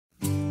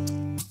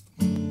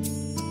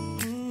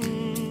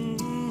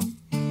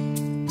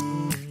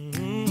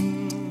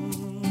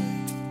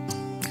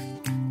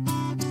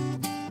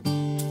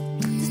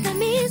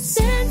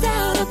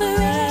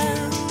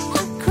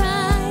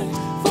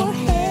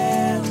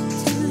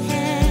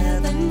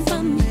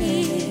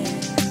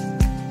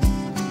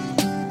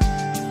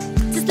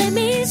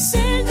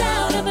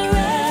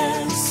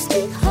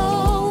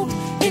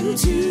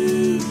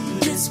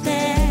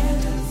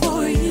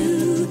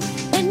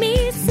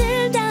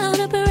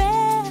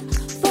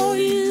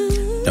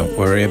Don't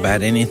worry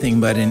about anything,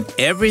 but in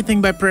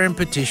everything by prayer and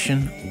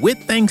petition, with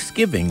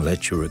thanksgiving,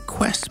 let your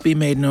requests be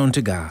made known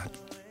to God.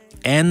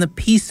 And the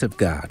peace of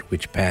God,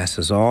 which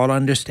passes all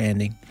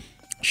understanding,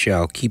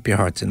 shall keep your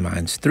hearts and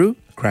minds through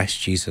Christ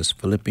Jesus.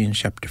 Philippians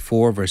chapter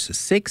 4, verses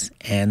 6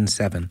 and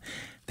 7.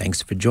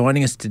 Thanks for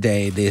joining us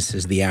today. This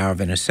is the Hour of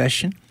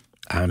Intercession.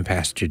 I'm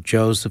Pastor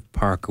Joseph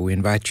Parker. We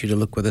invite you to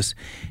look with us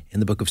in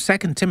the book of 2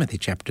 Timothy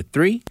chapter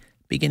 3,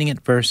 beginning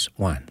at verse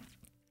 1.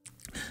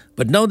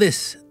 But know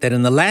this, that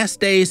in the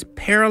last days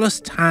perilous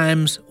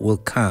times will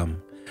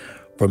come.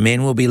 For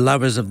men will be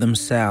lovers of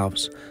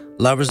themselves,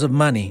 lovers of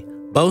money,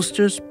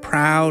 boasters,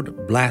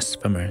 proud,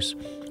 blasphemers,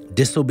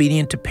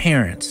 disobedient to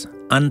parents,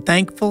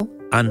 unthankful,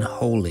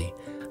 unholy,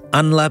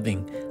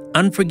 unloving,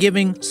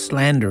 unforgiving,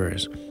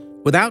 slanderers,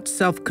 without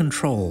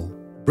self-control,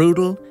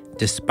 brutal,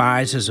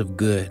 despisers of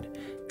good,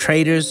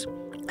 traitors,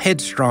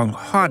 headstrong,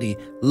 haughty,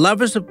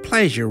 lovers of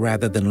pleasure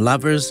rather than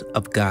lovers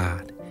of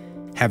God,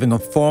 having a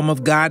form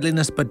of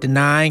godliness but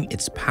denying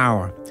its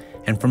power.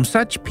 And from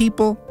such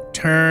people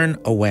turn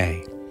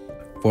away.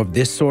 For of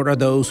this sort are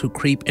those who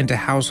creep into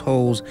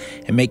households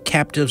and make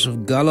captives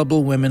of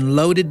gullible women,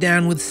 loaded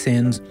down with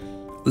sins,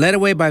 led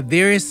away by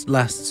various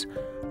lusts,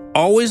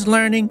 always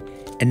learning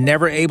and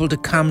never able to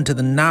come to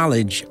the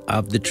knowledge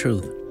of the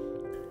truth.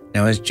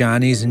 Now as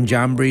Jannes and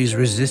Jambres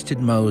resisted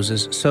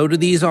Moses, so do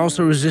these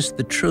also resist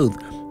the truth,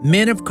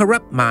 men of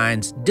corrupt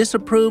minds,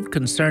 disapproved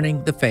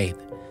concerning the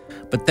faith.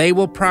 But they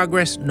will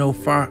progress no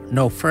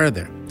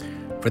further,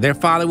 for their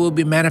folly will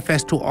be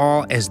manifest to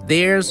all, as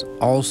theirs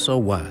also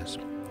was.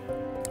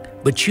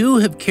 But you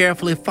have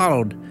carefully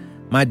followed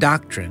my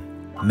doctrine,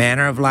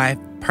 manner of life,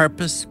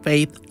 purpose,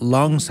 faith,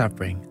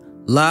 long-suffering,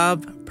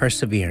 love,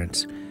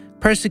 perseverance,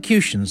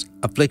 persecutions,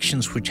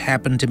 afflictions which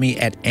happened to me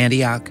at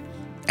Antioch,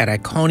 at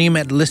Iconium,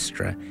 at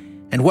Lystra,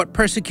 and what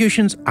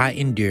persecutions I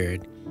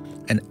endured.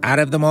 And out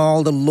of them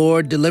all the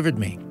Lord delivered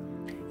me.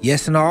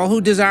 Yes, and all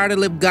who desire to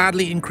live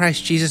godly in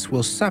Christ Jesus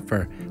will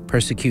suffer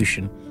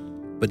persecution.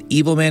 But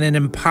evil men and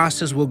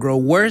impostors will grow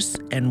worse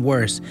and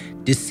worse,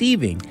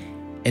 deceiving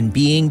and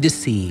being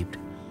deceived.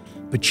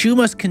 But you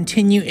must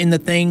continue in the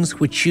things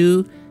which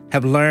you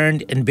have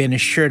learned and been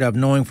assured of,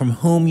 knowing from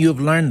whom you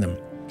have learned them,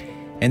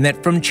 and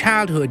that from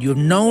childhood you have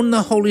known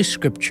the Holy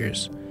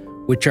Scriptures,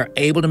 which are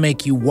able to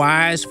make you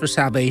wise for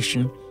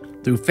salvation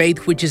through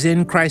faith which is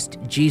in Christ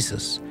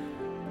Jesus.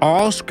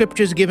 All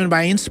Scripture is given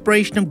by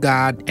inspiration of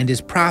God and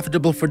is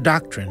profitable for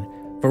doctrine,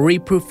 for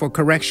reproof, for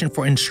correction,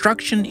 for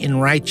instruction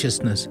in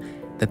righteousness,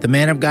 that the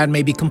man of God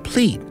may be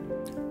complete,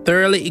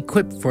 thoroughly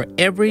equipped for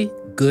every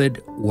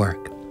good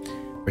work.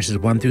 Verses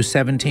 1 through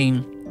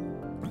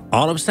 17,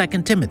 all of 2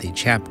 Timothy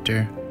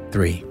chapter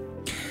 3.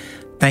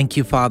 Thank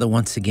you, Father,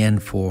 once again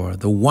for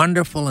the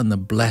wonderful and the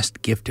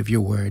blessed gift of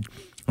your word.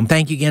 And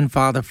thank you again,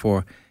 Father,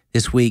 for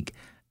this week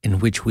in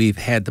which we've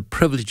had the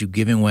privilege of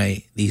giving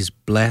away these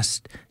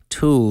blessed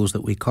tools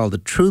that we call the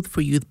Truth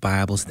for Youth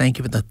Bibles. Thank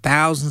you for the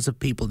thousands of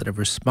people that have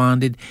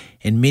responded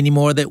and many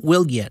more that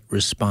will yet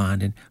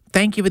respond. And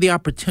thank you for the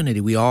opportunity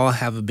we all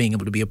have of being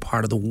able to be a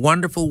part of the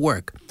wonderful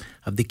work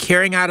of the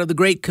carrying out of the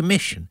Great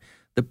Commission,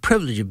 the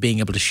privilege of being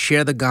able to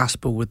share the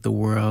gospel with the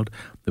world,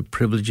 the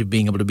privilege of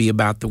being able to be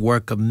about the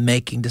work of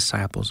making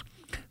disciples.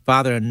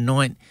 Father,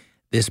 anoint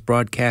this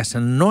broadcast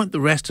and anoint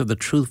the rest of the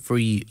Truth for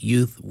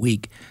Youth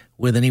Week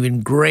with an even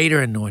greater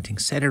anointing.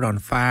 Set it on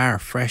fire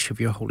afresh of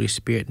your Holy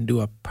Spirit and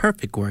do a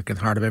perfect work in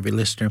the heart of every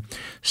listener.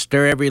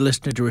 Stir every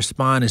listener to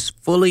respond as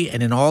fully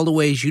and in all the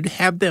ways you'd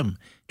have them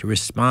to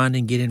respond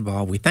and get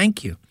involved. We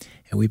thank you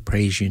and we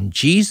praise you. In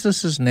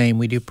Jesus' name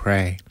we do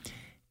pray.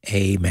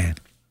 Amen.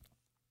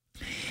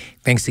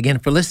 Thanks again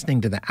for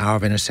listening to the Hour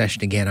of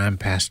Intercession. Again, I'm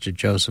Pastor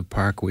Joseph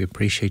Parker. We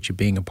appreciate you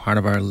being a part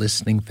of our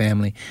listening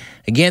family.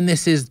 Again,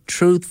 this is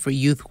Truth for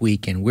Youth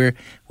Week, and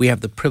we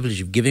have the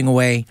privilege of giving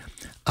away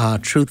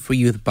Truth for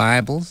Youth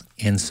Bibles,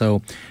 and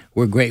so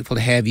we're grateful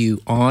to have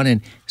you on.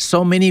 And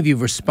so many of you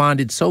have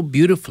responded so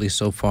beautifully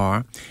so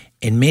far,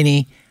 and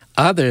many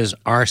others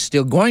are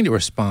still going to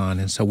respond.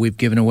 And so we've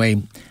given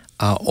away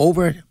well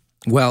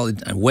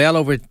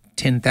over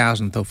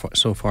 10,000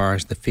 so far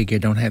is the figure.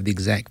 Don't have the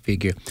exact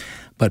figure,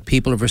 but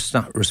people have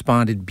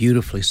responded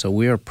beautifully, so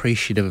we're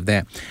appreciative of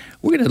that.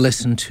 We're going to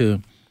listen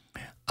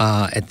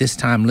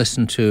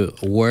to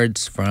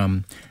words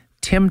from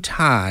Tim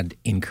Todd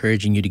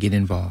encouraging you to get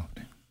involved.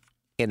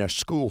 In a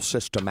school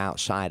system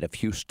outside of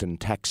Houston,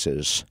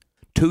 Texas,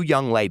 two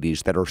young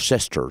ladies that are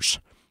sisters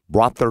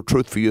brought their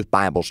Truth for Youth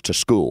Bibles to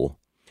school.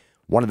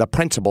 One of the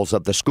principals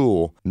of the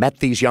school met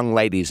these young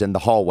ladies in the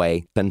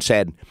hallway and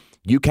said,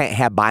 "You can't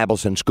have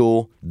Bibles in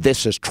school.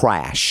 This is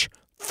trash."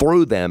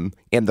 Threw them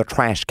in the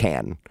trash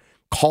can.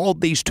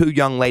 Called these two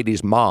young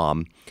ladies'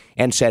 mom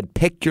and said,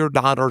 "Pick your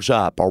daughters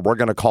up or we're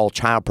going to call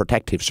Child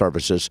Protective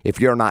Services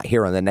if you're not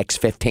here in the next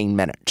 15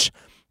 minutes.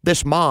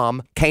 This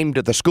mom came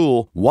to the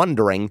school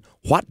wondering,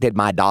 what did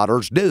my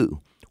daughters do?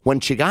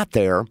 When she got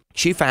there,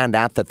 she found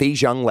out that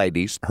these young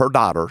ladies, her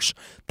daughters,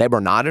 they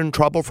were not in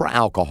trouble for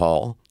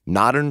alcohol,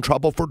 not in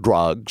trouble for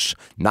drugs,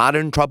 not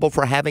in trouble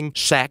for having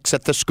sex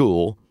at the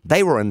school.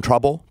 They were in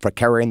trouble for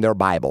carrying their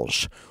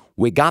Bibles.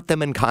 We got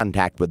them in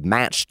contact with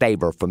Matt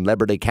Staver from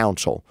Liberty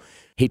Counsel.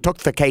 He took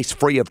the case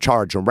free of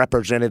charge and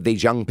represented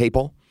these young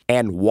people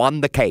and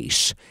won the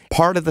case.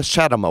 Part of the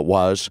settlement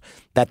was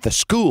that the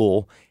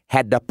school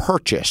had to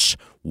purchase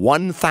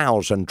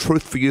 1,000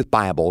 Truth for Youth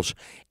Bibles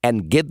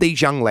and give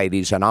these young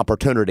ladies an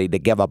opportunity to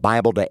give a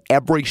Bible to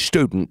every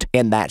student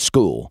in that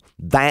school.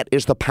 That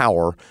is the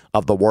power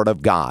of the Word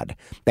of God.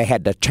 They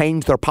had to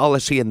change their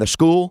policy in the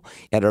school,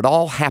 and it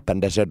all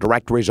happened as a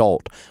direct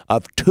result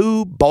of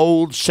two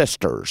bold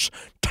sisters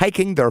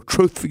taking their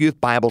Truth for Youth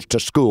Bibles to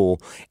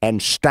school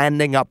and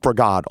standing up for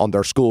God on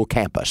their school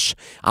campus.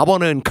 I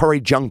want to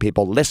encourage young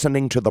people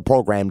listening to the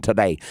program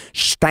today,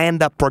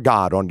 stand up for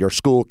God on your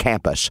school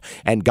campus,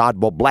 and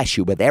God will bless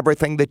you with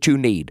everything that you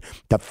need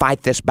to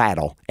fight this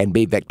battle and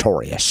be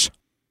victorious.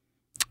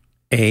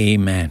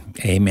 Amen.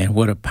 Amen.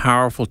 What a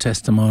powerful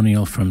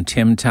testimonial from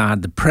Tim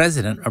Todd, the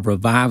president of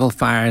Revival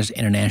Fires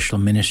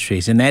International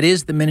Ministries. And that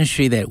is the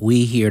ministry that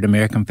we here at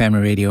American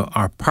Family Radio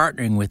are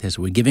partnering with as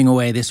we're giving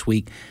away this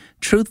week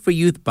Truth for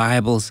Youth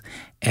Bibles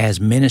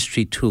as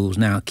ministry tools.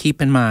 Now,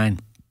 keep in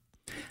mind,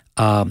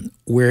 our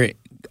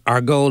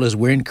goal is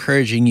we're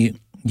encouraging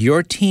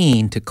your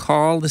teen to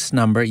call this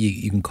number.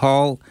 You can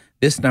call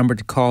this number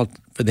to call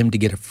for them to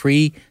get a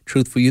free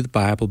Truth for Youth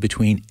Bible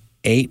between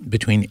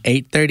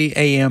 8:30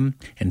 a.m.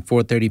 and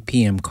 4:30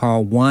 p.m.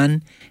 Call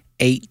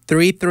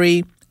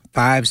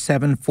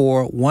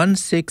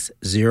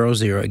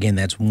 1-833-574-1600. Again,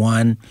 that's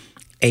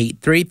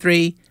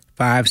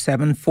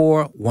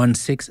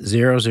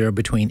 1-833-574-1600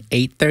 between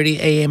 8:30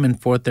 a.m.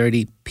 and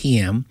 4:30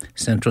 p.m.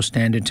 Central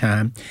Standard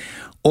Time.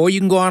 Or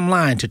you can go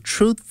online to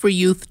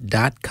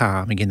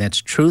truthforyouth.com. Again,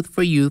 that's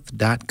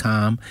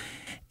truthforyouth.com.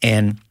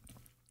 And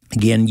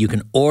again, you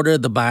can order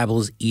the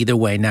Bibles either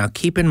way. Now,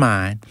 keep in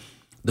mind,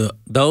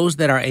 those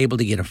that are able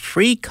to get a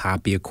free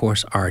copy, of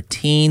course, are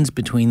teens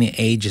between the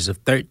ages of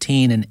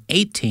 13 and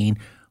 18,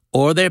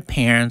 or their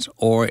parents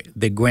or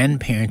their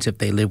grandparents if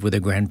they live with their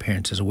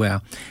grandparents as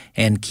well.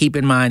 And keep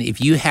in mind,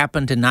 if you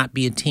happen to not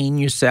be a teen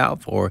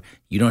yourself or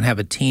you don't have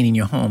a teen in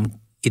your home,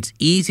 it's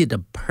easy to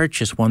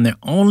purchase one. They're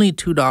only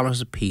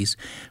 $2 a piece.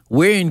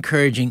 We're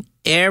encouraging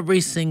every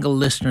single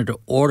listener to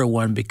order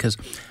one because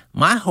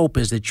my hope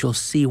is that you'll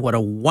see what a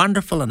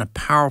wonderful and a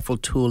powerful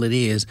tool it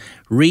is.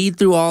 Read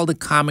through all the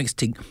comics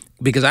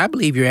because I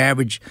believe your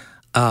average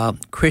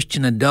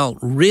Christian adult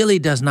really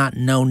does not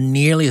know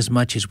nearly as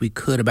much as we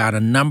could about a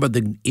number of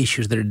the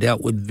issues that are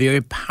dealt with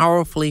very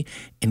powerfully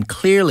and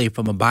clearly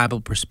from a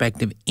Bible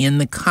perspective in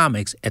the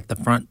comics at the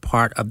front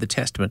part of the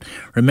Testament.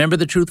 Remember,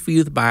 the Truth for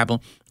Youth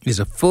Bible is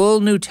a full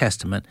New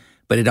Testament,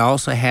 but it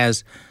also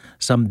has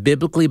some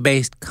biblically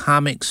based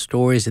comic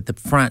stories at the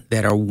front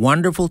that are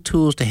wonderful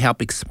tools to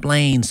help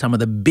explain some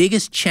of the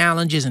biggest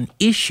challenges and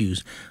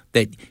issues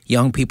that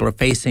young people are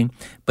facing,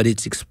 but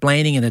it's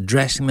explaining and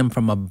addressing them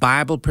from a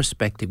Bible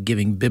perspective,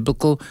 giving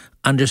biblical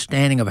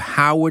understanding of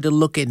how we're to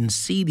look at and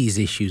see these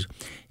issues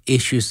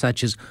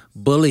such as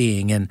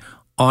bullying and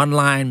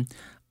online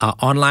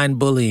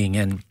bullying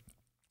and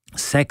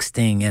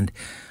sexting and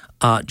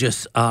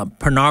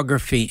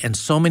pornography and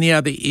so many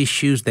other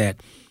issues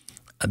that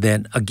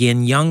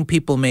again, young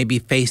people may be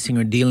facing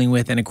or dealing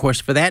with. And of course,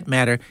 for that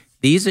matter,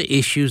 these are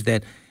issues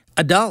that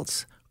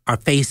adults are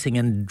facing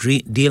and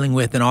dealing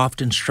with and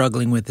often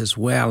struggling with as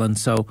well. And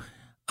so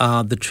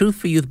the Truth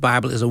for Youth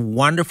Bible is a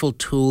wonderful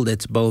tool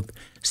that's both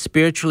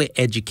spiritually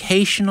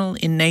educational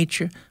in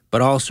nature,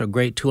 but also a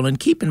great tool. And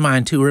keep in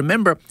mind, too,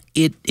 remember,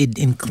 it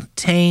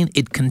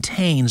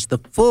contains the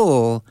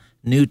full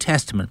New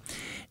Testament.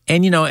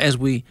 And, as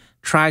we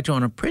try to,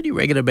 on a pretty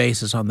regular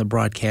basis on the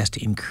broadcast,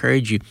 to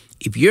encourage you,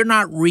 if you're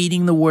not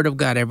reading the Word of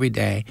God every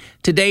day,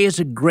 today is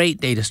a great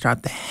day to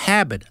start the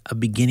habit of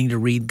beginning to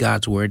read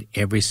God's Word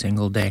every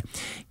single day.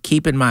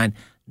 Keep in mind,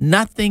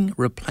 nothing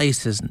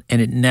replaces,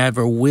 and it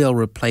never will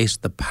replace,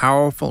 the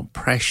powerful,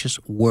 precious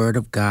Word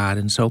of God.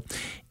 And so,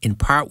 in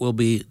part, we'll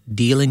be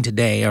dealing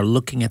today or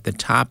looking at the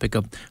topic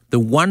of the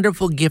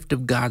wonderful gift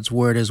of God's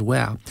Word as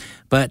well.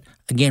 But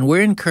again,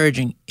 we're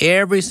encouraging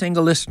every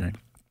single listener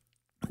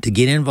to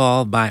get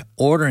involved by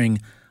ordering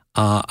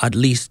at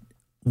least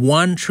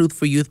one Truth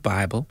for Youth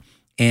Bible.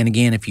 And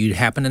again, if you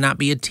happen to not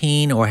be a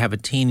teen or have a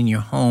teen in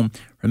your home,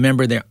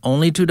 remember they're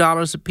only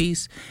 $2 a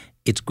piece.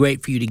 It's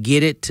great for you to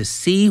get it, to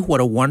see what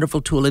a wonderful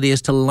tool it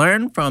is, to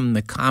learn from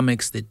the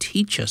comics that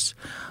teach us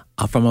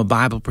from a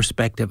Bible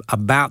perspective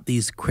about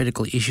these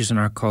critical issues in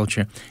our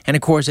culture. And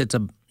of course, it's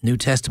a New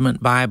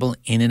Testament Bible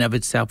in and of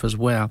itself as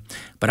well.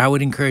 But I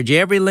would encourage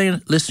every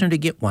listener to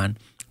get one.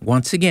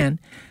 Once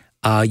again,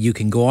 you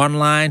can go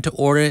online to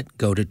order it.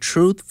 Go to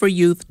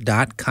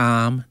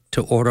truthforyouth.com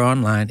to order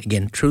online.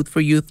 Again,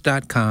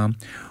 truthforyouth.com.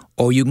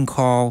 Or you can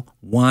call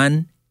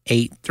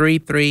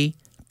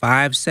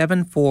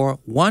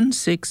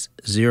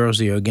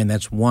 1-833-574-1600. Again,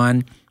 that's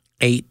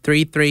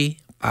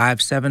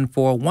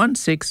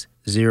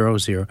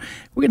 1-833-574-1600.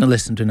 We're going to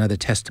listen to another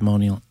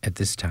testimonial at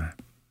this time.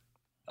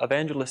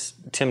 Evangelist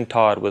Tim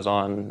Todd was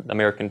on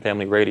American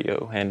Family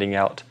Radio handing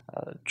out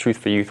Truth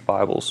for Youth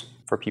Bibles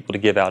for people to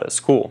give out at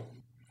school.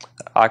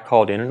 I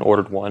called in and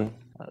ordered one.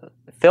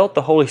 felt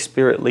the Holy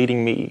Spirit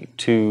leading me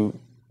to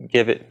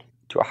give it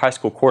to a high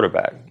school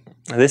quarterback.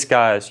 Now, this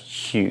guy is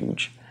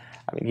huge.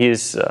 I mean, he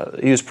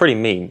was pretty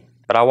mean.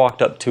 But I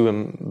walked up to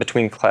him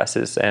between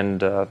classes,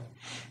 and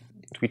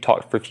we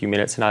talked for a few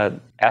minutes, and I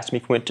asked him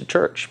if he went to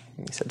church.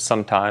 He said,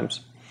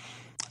 sometimes.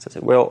 So I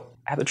said, well,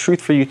 I have a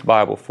Truth for Youth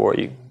Bible for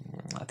you.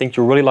 I think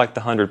you'll really like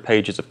the 100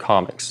 pages of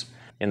comics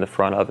in the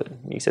front of it.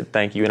 And he said,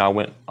 thank you, and I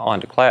went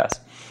on to class.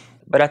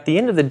 But at the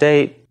end of the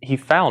day, he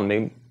found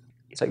me.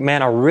 He's like,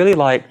 man, I really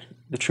like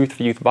the Truth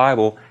for Youth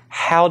Bible.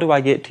 How do I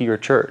get to your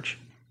church?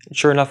 And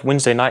sure enough,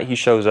 Wednesday night he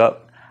shows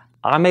up.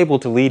 I'm able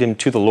to lead him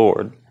to the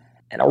Lord.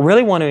 And I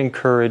really want to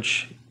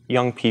encourage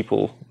young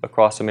people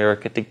across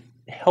America to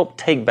help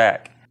take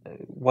back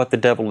what the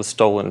devil has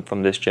stolen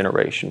from this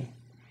generation.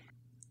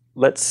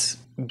 Let's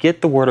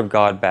get the Word of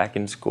God back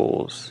in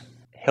schools.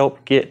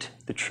 Help get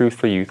the Truth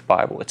for Youth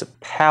Bible. It's a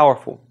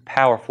powerful,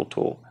 powerful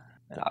tool.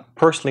 And I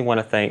personally want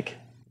to thank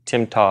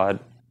Tim Todd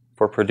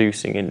for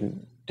producing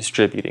and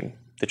distributing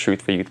the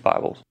Truth for Youth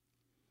Bibles.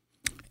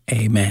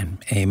 Amen.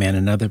 Amen.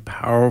 Another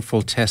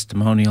powerful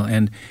testimonial.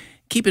 And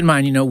keep in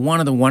mind, one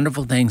of the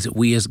wonderful things that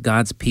we as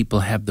God's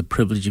people have the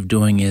privilege of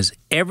doing is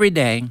every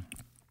day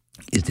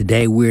is the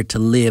day we're to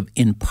live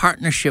in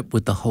partnership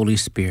with the Holy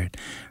Spirit.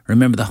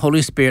 Remember, the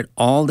Holy Spirit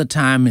all the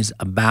time is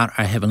about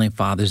our Heavenly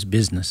Father's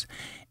business.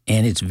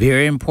 And it's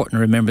very important to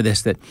remember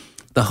this, that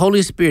the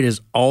Holy Spirit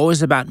is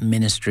always about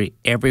ministry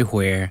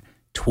everywhere,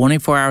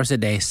 24 hours a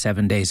day,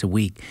 7 days a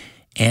week.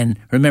 And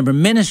remember,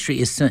 ministry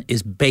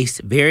is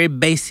very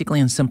basically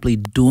and simply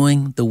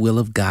doing the will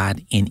of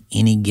God in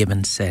any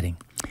given setting.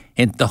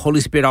 And the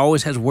Holy Spirit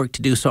always has work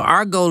to do. So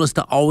our goal is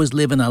to always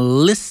live in a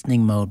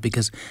listening mode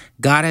because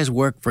God has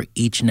work for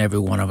each and every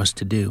one of us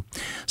to do.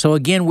 So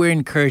again, we're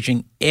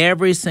encouraging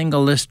every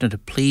single listener to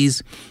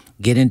please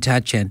get in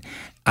touch and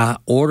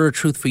order a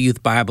Truth for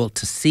Youth Bible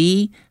to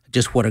see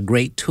just what a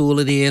great tool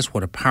it is,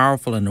 what a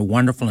powerful and a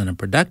wonderful and a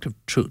productive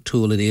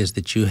tool it is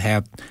that you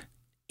have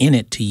in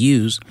it to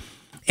use.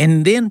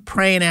 And then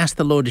pray and ask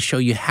the Lord to show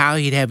you how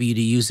He'd have you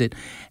to use it.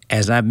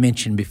 As I've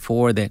mentioned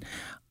before, that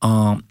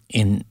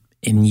in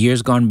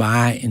years gone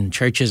by, in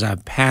churches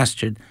I've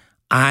pastored,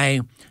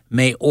 I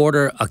may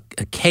order a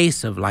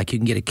case of, like you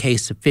can get a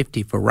case of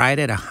 50 for right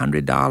at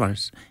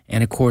 $100.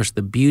 And of course,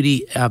 the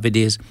beauty of it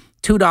is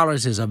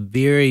 $2 is a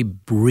very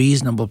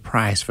reasonable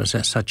price for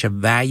such a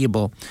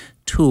valuable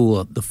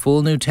tool. The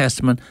full New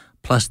Testament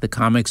plus the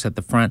comics at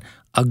the front,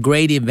 a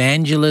great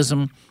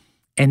evangelism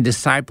and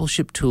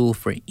discipleship tool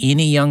for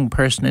any young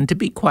person, and to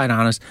be quite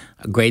honest,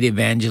 a great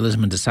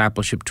evangelism and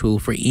discipleship tool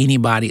for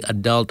anybody,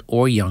 adult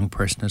or young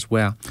person as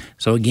well.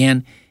 So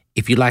again,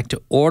 if you'd like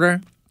to order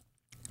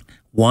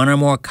one or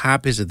more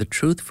copies of the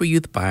Truth for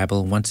Youth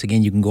Bible, once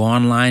again, you can go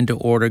online to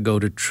order. Go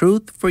to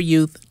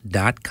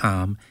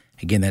truthforyouth.com.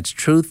 Again, that's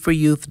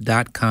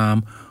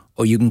truthforyouth.com,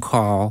 or you can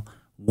call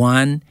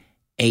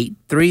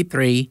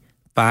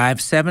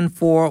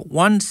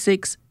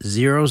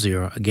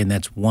 1-833-574-1600. Again,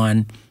 that's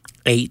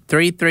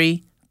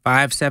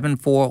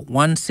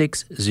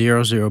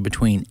 1-833-574-1600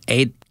 between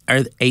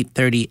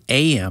 8:30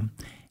 a.m.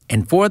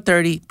 and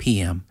 4:30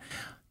 p.m.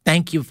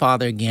 Thank you,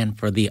 Father, again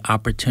for the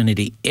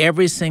opportunity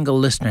every single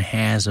listener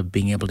has of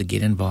being able to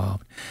get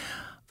involved.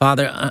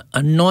 Father,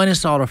 anoint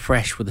us all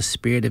afresh with the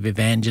spirit of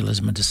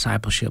evangelism and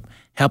discipleship.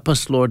 Help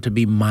us, Lord, to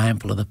be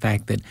mindful of the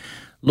fact that,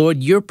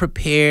 Lord, you're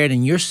prepared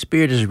and your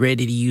Spirit is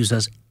ready to use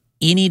us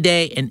any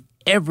day and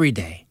every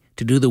day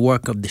to do the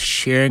work of the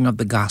sharing of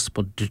the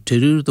gospel, to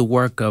do the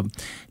work of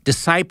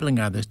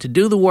discipling others, to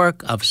do the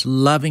work of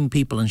loving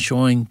people and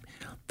showing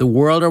the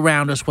world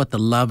around us what the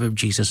love of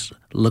Jesus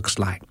looks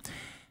like.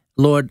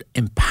 Lord,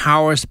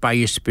 empower us by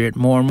your Spirit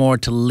more and more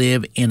to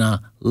live in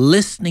a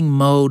listening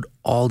mode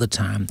all the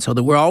time, so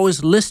that we're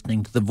always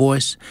listening to the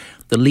voice,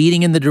 the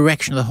leading in the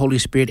direction of the Holy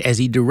Spirit as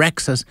He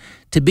directs us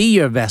to be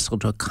your vessel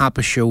to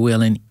accomplish your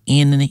will in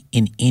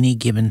any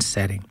given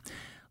setting.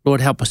 Lord,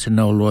 help us to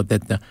know, Lord,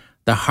 that the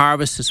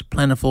harvest is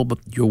plentiful, but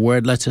your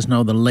word lets us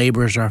know the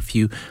laborers are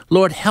few.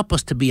 Lord, help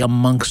us to be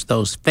amongst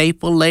those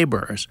faithful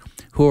laborers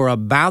who are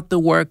about the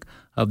work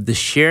of the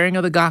sharing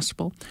of the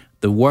gospel,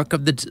 the work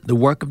of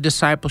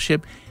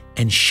discipleship,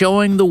 and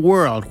showing the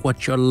world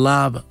what your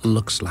love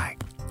looks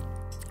like.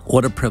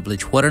 What a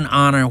privilege, what an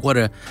honor, what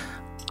an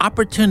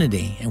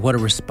opportunity, and what a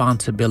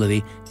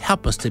responsibility.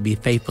 Help us to be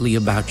faithfully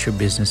about your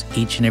business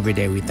each and every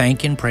day. We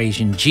thank and praise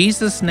you. In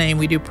Jesus' name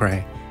we do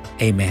pray.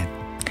 Amen.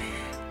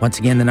 Once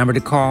again, the number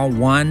to call,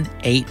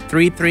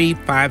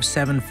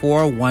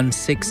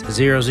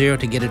 1-833-574-1600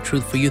 to get a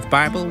Truth for Youth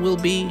Bible. We'll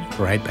be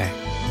right back.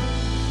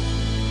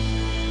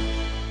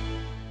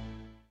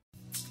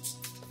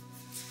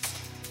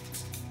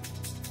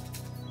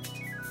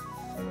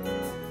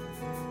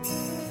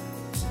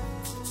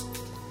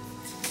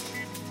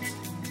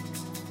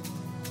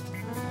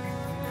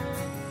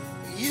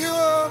 You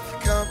have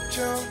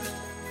captured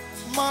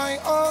my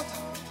heart,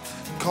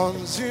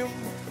 consumed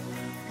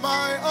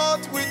my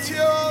heart with your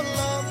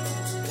love.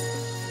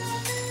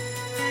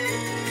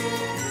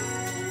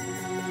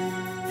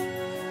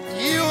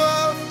 You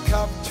have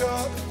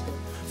captured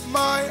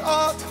my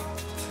heart,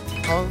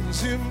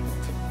 consume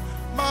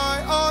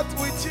my heart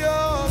with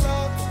your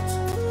love.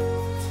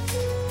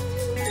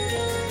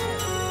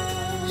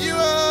 You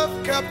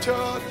have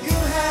captured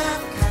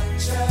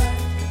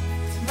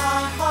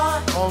my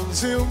heart.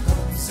 Consume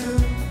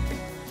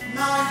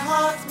my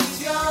heart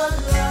with your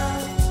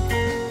love.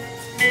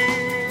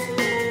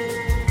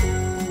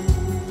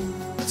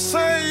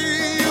 Say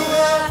you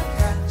have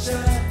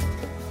captured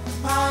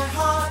my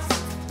heart.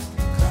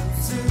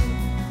 Consume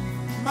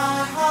my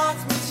heart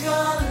with your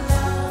love.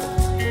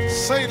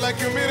 Say it like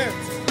you mean it.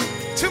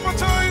 Two more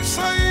times.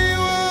 Say you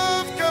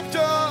have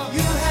captured.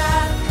 You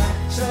have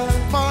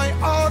captured my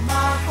heart.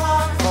 My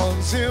heart.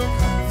 Consume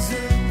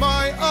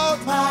my heart.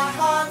 My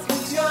heart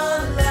with your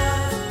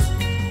love.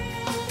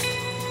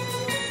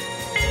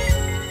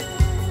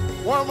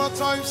 One more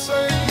time.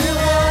 Say you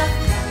have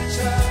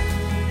captured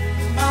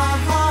my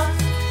heart.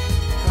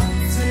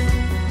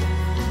 Consume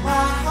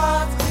my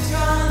heart with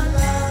your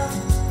love.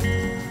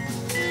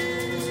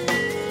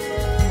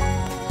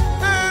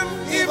 And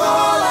if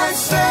all I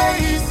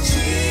say is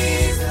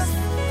Jesus,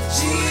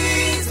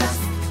 Jesus,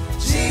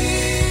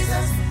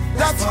 Jesus,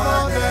 that's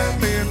more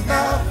than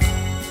enough.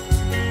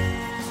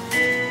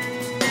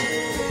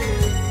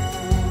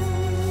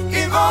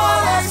 If all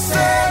I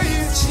say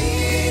is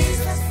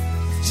Jesus,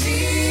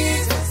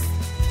 Jesus,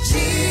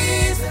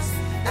 Jesus,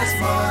 that's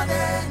more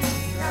than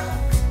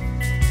enough.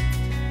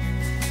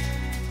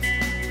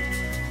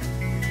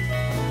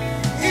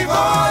 If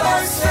all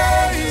I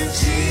say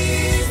is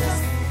Jesus,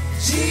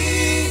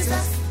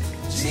 Jesus,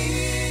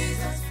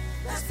 Jesus, that's more.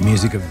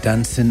 Music of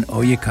Dunson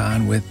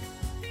Oyekan with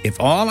If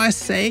All I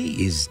Say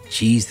Is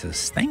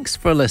Jesus. Thanks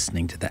for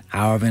listening to the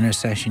Hour of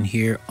Intercession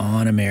here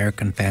on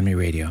American Family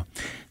Radio.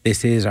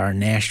 This is our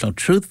National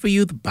Truth for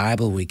Youth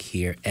Bible Week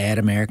here at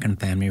American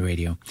Family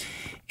Radio.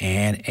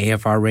 And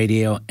AFR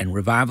Radio and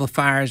Revival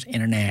Fires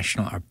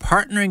International are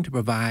partnering to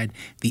provide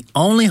the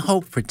only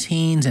hope for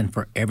teens and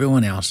for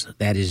everyone else,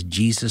 that is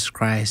Jesus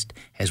Christ,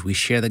 as we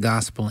share the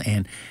gospel.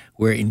 And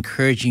we're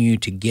encouraging you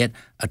to get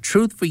a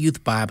Truth for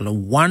Youth Bible, a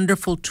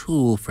wonderful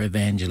tool for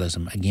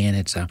evangelism. Again,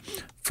 it's a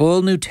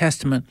full New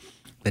Testament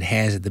that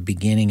has at the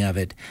beginning of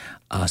it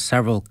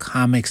several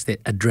comics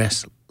that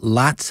address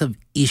lots of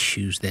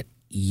issues that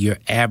your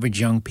average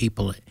young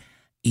people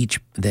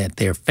that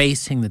they're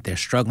facing, that they're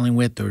struggling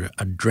with, or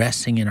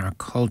addressing in our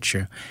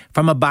culture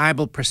from a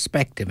Bible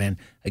perspective. And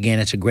again,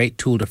 it's a great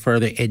tool to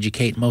further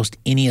educate most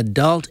any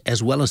adult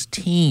as well as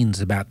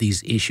teens about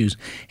these issues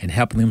and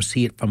helping them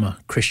see it from a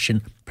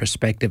Christian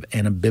perspective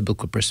and a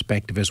biblical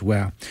perspective as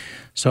well.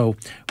 So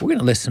we're going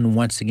to listen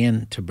once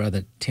again to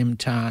Brother Tim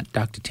Todd,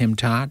 Dr. Tim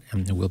Todd,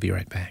 and we'll be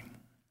right back.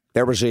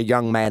 There was a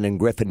young man in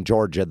Griffin,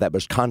 Georgia that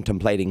was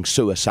contemplating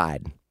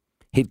suicide.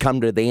 He'd come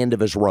to the end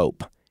of his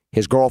rope.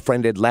 His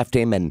girlfriend had left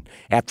him, and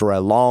after a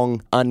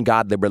long,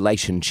 ungodly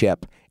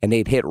relationship, and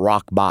he'd hit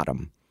rock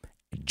bottom.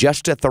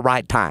 Just at the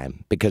right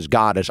time, because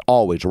God is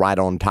always right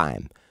on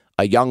time,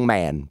 a young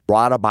man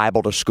brought a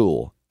Bible to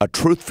school, a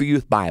Truth for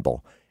Youth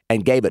Bible,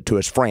 and gave it to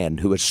his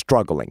friend who was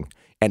struggling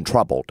and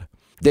troubled.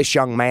 This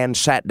young man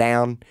sat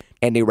down,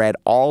 and he read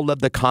all of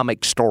the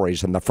comic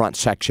stories in the front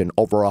section,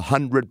 over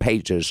 100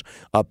 pages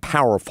of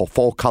powerful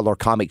full-color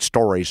comic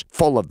stories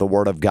full of the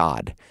Word of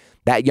God.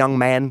 That young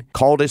man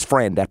called his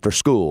friend after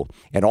school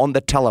and on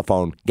the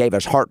telephone gave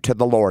his heart to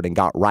the Lord and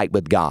got right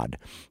with God.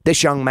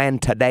 This young man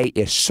today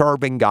is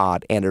serving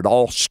God, and it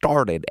all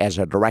started as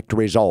a direct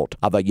result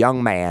of a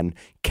young man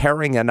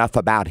caring enough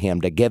about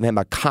him to give him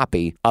a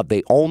copy of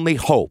the only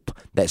hope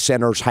that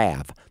sinners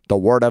have, the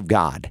Word of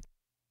God.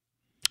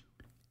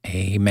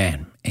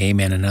 Amen.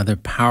 Amen. Another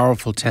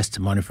powerful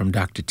testimony from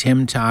Dr.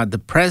 Tim Todd, the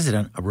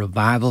president of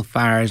Revival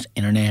Fires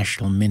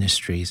International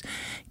Ministries.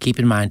 Keep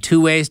in mind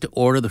 2 ways to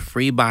order the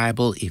free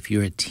Bible if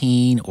you're a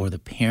teen or the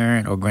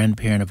parent or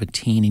grandparent of a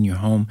teen in your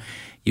home.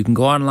 You can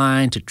go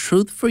online to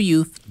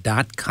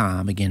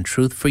truthforyouth.com. Again,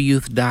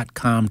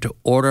 truthforyouth.com to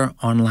order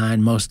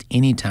online most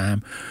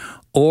anytime.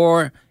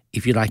 Or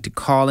if you'd like to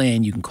call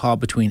in, you can call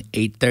between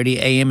 8:30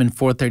 a.m. and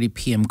 4:30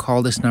 p.m.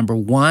 Call this number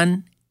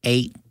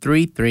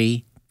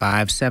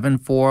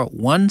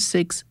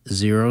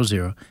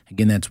 1-833-574-1600.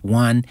 Again, that's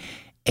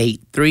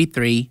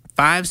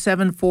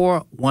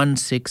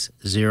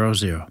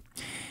 1-833-574-1600.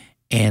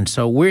 And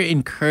so we're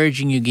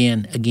encouraging you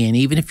again,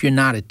 even if you're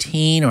not a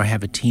teen or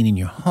have a teen in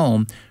your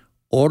home,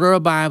 order a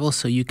Bible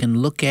so you can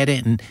look at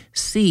it and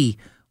see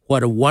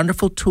what a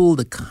wonderful tool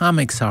the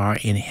comics are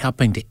in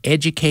helping to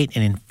educate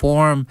and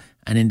inform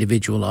an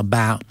individual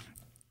about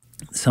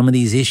some of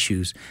these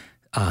issues.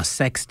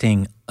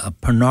 Sexting,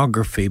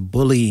 pornography,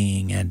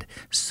 bullying, and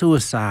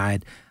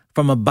suicide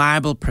from a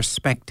Bible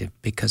perspective,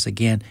 because,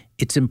 again,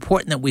 it's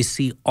important that we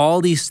see all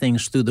these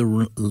things through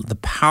the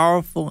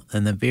powerful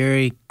and the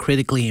very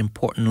critically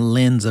important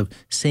lens of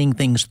seeing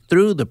things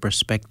through the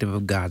perspective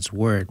of God's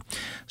Word.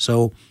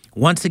 So,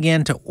 once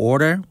again, to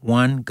order,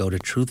 go to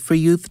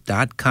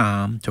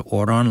truthforyouth.com to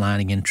order online.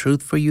 Again,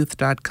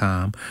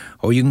 truthforyouth.com,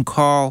 or you can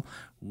call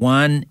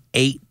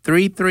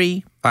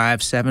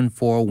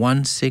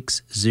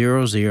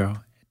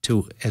 1-833-574-1600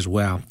 to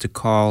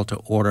call to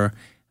order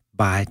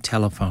by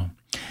telephone.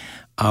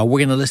 We're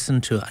going to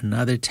listen to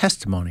another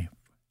testimony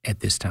at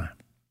this time.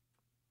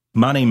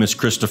 My name is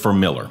Christopher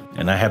Miller,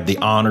 and I have the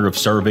honor of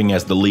serving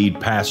as the lead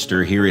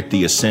pastor here at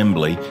the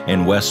Assembly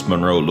in West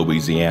Monroe,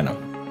 Louisiana.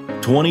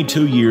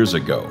 22 years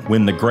ago,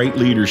 when the great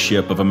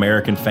leadership of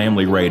American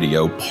Family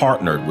Radio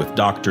partnered with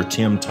Dr.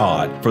 Tim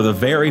Todd for the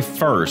very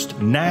first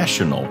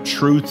National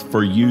Truth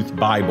for Youth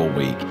Bible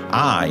Week,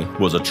 I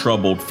was a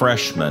troubled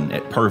freshman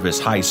at Purvis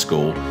High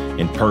School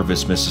in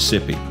Purvis,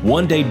 Mississippi.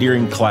 One day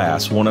during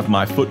class, one of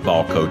my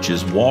football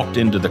coaches walked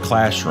into the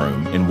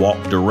classroom and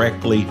walked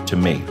directly to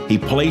me. He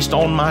placed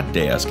on my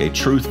desk a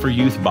Truth for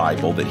Youth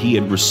Bible that he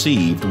had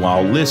received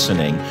while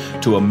listening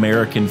to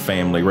American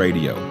Family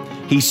Radio.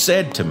 He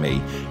said to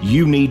me,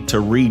 "You need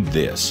to read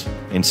this,"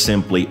 and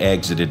simply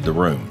exited the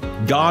room.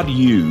 God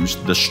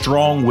used the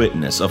strong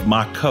witness of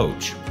my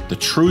coach, the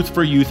Truth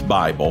for Youth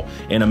Bible,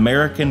 and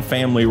American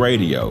Family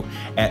Radio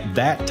at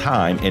that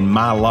time in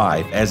my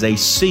life as a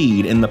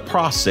seed in the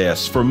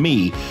process for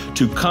me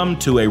to come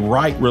to a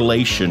right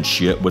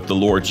relationship with the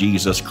Lord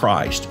Jesus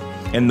Christ,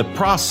 and the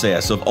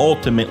process of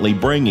ultimately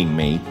bringing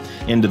me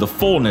into the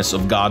fullness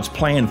of God's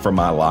plan for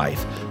my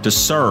life to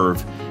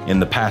serve in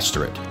the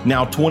pastorate.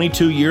 Now,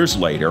 22 years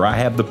later, I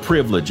have the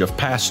privilege of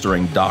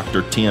pastoring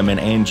Dr. Tim and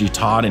Angie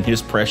Todd and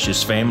his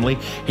precious family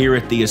here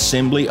at the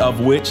Assembly,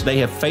 of which they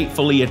have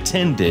faithfully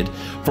attended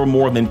for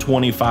more than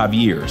 25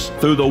 years.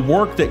 Through the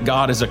work that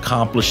God is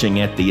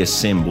accomplishing at the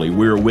Assembly,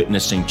 we're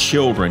witnessing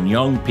children,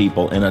 young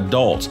people, and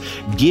adults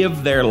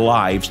give their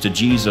lives to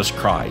Jesus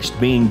Christ,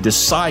 being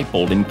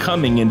discipled and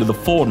coming into the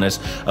fullness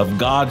of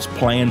God's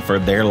plan for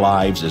their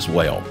lives as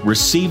well.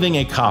 Receiving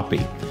a copy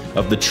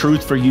of the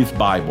Truth for Youth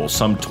Bible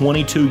some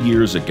 22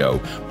 years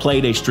ago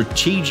played a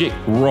strategic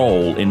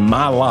role in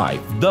my life,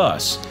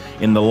 thus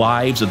in the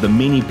lives of the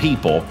many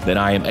people that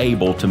I am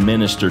able to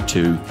minister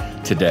to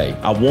today.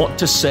 I want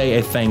to say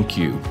a thank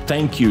you.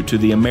 Thank you to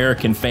the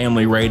American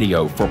Family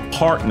Radio for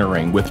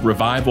partnering with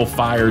Revival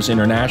Fires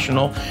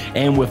International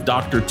and with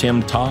Dr.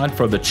 Tim Todd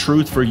for the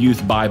Truth for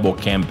Youth Bible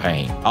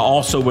campaign. I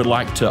also would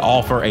like to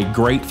offer a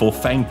grateful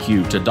thank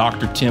you to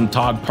Dr. Tim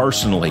Todd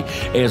personally,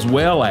 as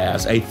well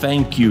as a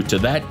thank you to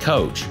that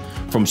coach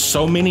from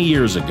so many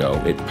years ago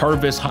at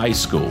Purvis High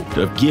School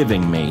for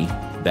giving me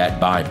that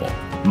Bible.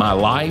 My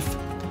life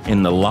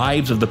and the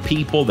lives of the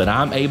people that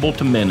I'm able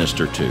to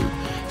minister to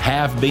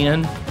have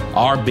been,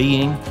 are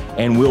being,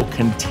 and will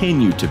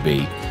continue to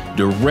be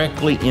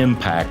directly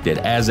impacted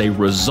as a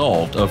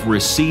result of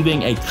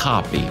receiving a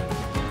copy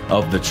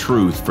of the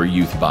Truth for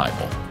Youth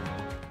Bible.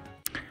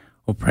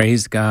 Well,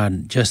 praise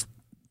God. Just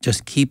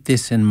keep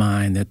this in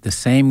mind, that the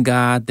same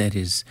God that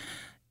is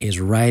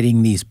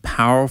writing these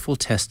powerful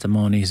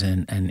testimonies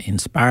and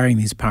inspiring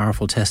these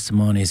powerful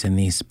testimonies and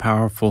these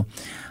powerful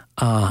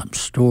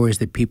stories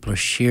that people are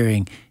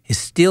sharing is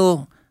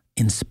still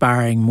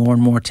inspiring more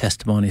and more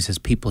testimonies as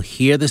people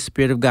hear the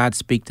Spirit of God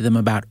speak to them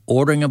about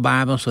ordering a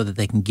Bible so that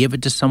they can give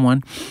it to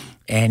someone.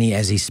 And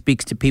as he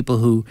speaks to people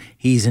who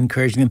he's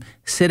encouraging them,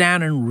 sit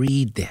down and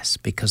read this,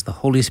 because the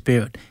Holy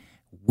Spirit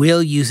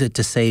will use it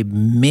to save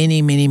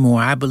many, many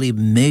more. I believe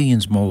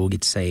millions more will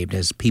get saved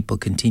as people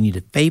continue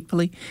to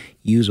faithfully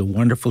use a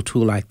wonderful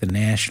tool like the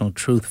National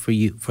Truth for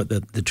Youth, for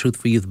the Truth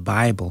for Youth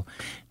Bible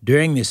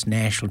during this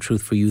National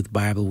Truth for Youth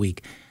Bible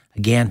Week.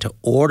 Again, to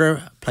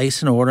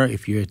place an order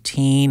if you're a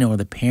teen or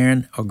the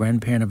parent or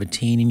grandparent of a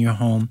teen in your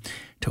home.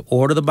 To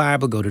order the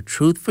Bible, go to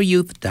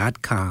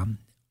truthforyouth.com.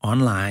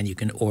 Online, you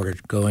can order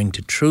going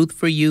to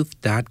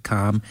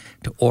truthforyouth.com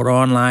to order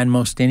online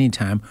most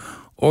anytime.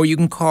 Or you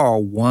can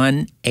call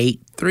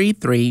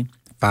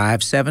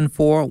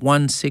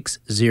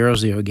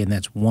 1-833-574-1600. Again,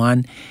 that's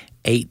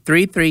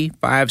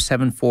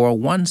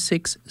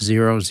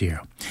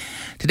 1-833-574-1600.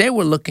 Today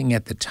we're looking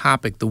at the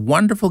topic, the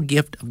wonderful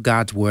gift of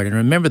God's Word. And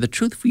remember, the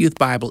Truth for Youth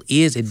Bible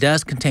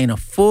does contain a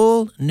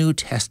full New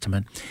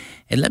Testament.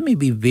 And let me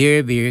be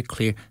very, very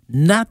clear.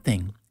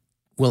 Nothing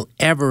will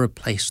ever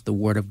replace the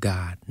Word of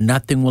God.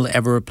 Nothing will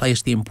ever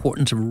replace the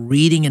importance of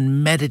reading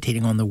and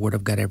meditating on the Word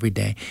of God every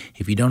day.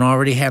 If you don't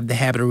already have the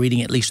habit of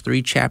reading at least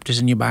 3 chapters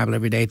in your Bible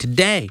every day,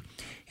 today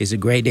is a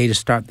great day to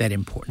start that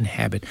important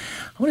habit.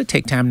 I want to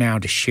take time now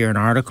to share an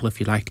article. If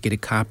you'd like to get a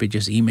copy,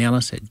 just email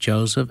us at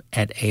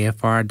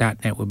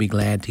joseph@afr.net. We'll be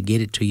glad to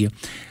get it to you.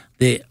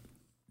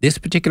 This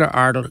particular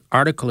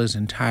article is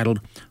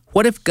entitled,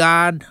 What If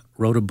God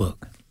Wrote a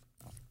Book?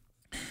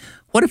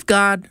 What if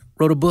God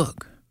wrote a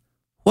book?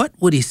 What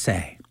would he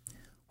say?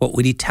 What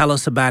would he tell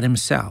us about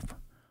himself?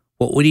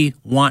 What would he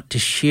want to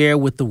share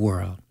with the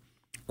world?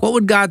 What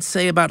would God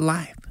say about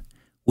life?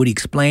 Would he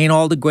explain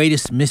all the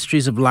greatest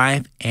mysteries of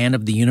life and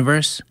of the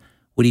universe?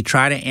 Would he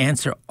try to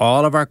answer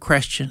all of our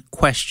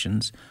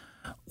questions?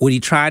 Would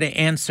he try to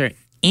answer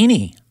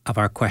any of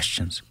our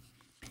questions?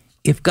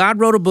 If God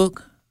wrote a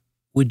book,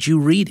 would you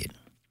read it?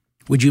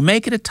 Would you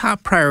make it a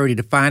top priority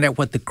to find out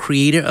what the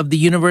creator of the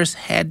universe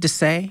had to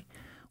say?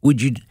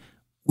 Would you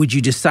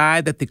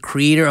decide that the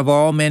creator of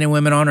all men and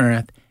women on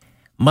earth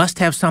must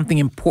have something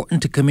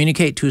important to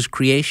communicate to his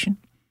creation?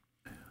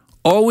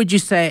 Or would you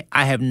say,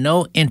 I have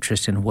no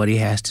interest in what he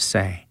has to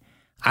say.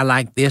 I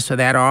like this or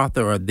that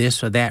author or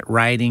this or that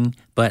writing,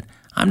 but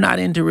I'm not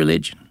into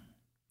religion.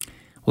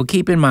 Well,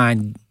 keep in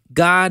mind,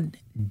 God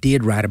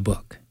did write a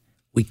book.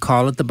 We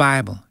call it the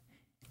Bible,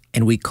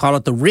 and we call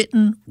it the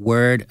written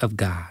Word of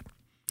God.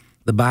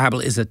 The Bible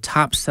is a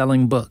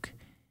top-selling book.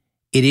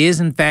 It is,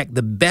 in fact,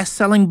 the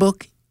best-selling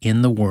book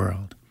in the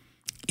world.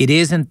 It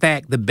is, in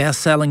fact, the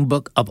best-selling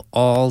book of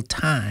all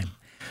time.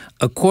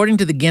 According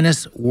to the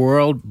Guinness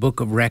World Book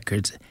of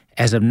Records,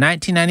 as of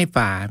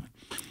 1995,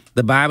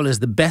 the Bible is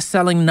the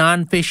best-selling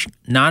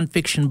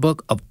nonfiction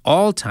book of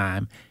all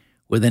time,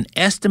 with an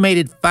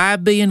estimated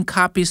 5 billion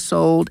copies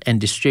sold and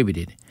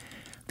distributed.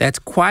 That's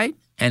quite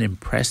an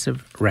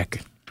impressive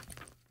record.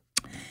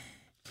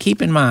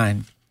 Keep in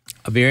mind,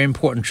 a very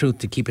important truth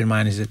to keep in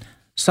mind is that there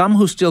are some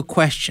who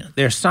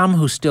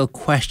still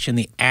question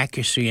the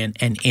accuracy and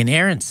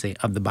inerrancy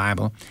of the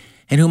Bible,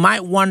 and who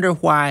might wonder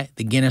why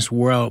the Guinness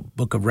World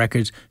Book of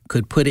Records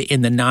could put it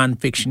in the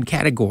nonfiction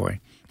category.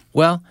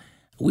 Well,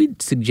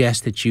 we'd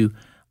suggest that you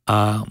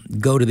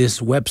go to this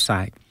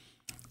website,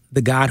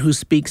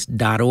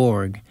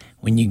 thegodwhospeaks.org,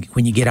 when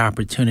you get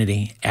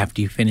opportunity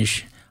after you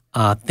finish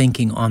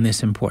thinking on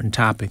this important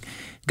topic.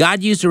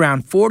 God used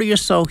around 40 or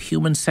so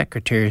human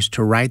secretaries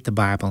to write the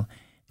Bible,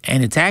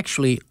 and it's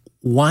actually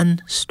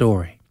one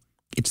story.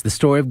 It's the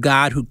story of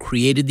God who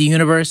created the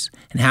universe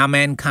and how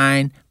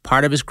mankind,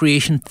 part of his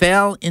creation,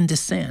 fell into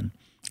sin.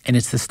 And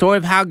it's the story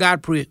of how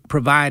God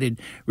provided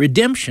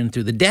redemption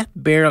through the death,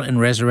 burial, and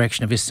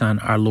resurrection of his Son,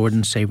 our Lord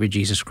and Savior,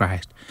 Jesus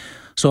Christ.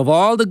 So of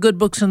all the good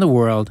books in the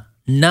world,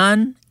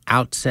 none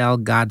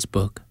outsell God's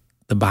book,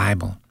 the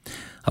Bible.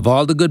 Of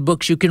all the good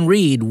books you can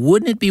read,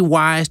 wouldn't it be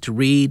wise to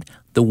read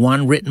the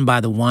one written by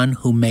the one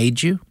who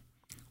made you?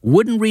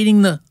 Wouldn't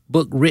reading the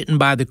book written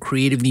by the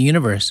creator of the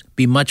universe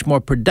be much more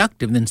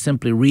productive than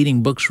simply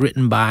reading books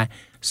written by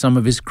some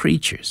of his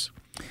creatures?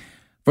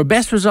 For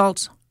best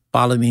results,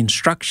 follow the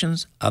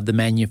instructions of the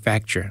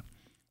manufacturer.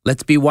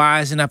 Let's be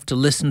wise enough to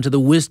listen to the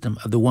wisdom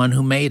of the one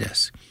who made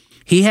us.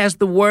 He has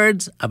the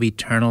words of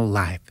eternal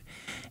life.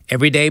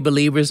 Everyday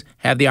believers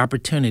have the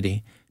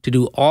opportunity to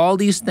do all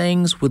these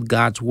things with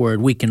God's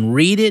word. We can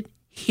read it,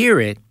 hear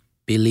it,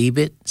 believe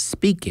it,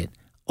 speak it,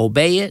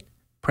 obey it,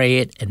 pray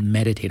it, and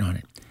meditate on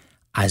it.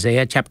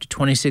 Isaiah chapter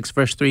 26,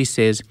 verse 3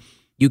 says,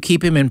 "You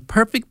keep him in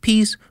perfect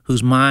peace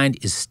whose mind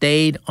is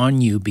stayed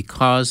on you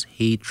because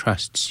he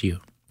trusts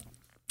you."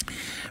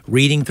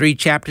 Reading 3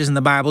 chapters in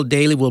the Bible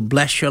daily will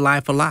bless your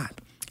life a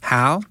lot.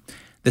 How?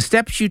 The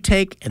steps you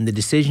take and the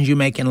decisions you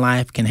make in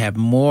life can have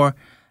more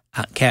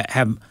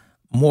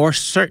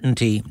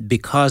certainty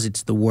because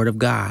it's the Word of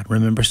God.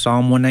 Remember,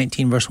 Psalm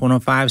 119, verse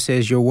 105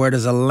 says, "Your word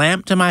is a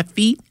lamp to my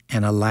feet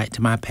and a light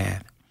to my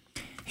path."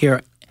 Here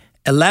are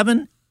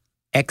 11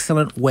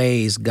 excellent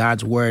ways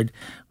God's Word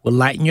will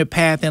lighten your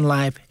path in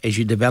life as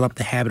you develop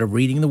the habit of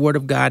reading the Word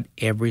of God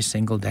every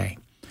single day.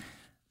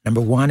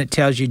 Number 1, it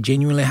tells you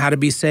genuinely how to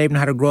be saved and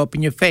how to grow up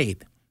in your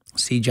faith.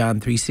 See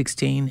John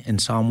 3:16 and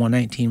Psalm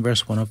 119,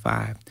 verse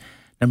 105.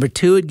 Number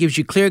 2, it gives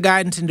you clear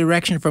guidance and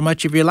direction for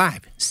much of your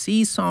life.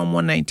 See Psalm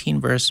 119,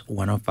 verse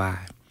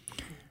 105.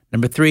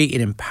 Number 3,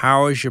 it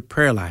empowers your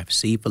prayer life.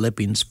 See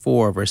Philippians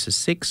 4, verses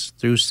 6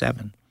 through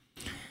 7.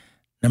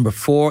 Number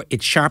 4,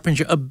 it sharpens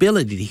your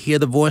ability to hear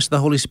the voice of the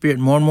Holy Spirit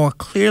more and more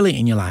clearly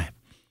in your life.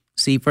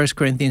 See 1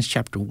 Corinthians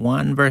chapter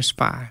 1, verse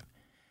 5.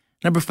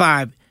 Number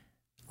 5,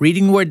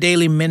 reading the Word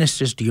daily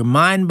ministers to your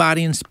mind,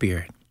 body, and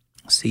spirit.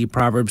 See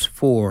Proverbs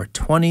 4,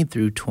 20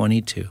 through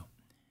 22.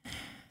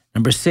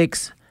 Number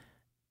 6,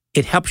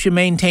 it helps you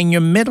maintain your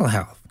mental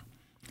health.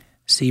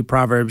 See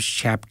Proverbs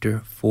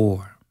chapter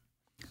 4.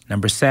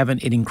 Number 7,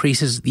 it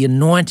increases the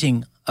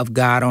anointing of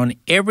God on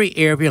every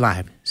area of your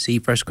life. See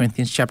 1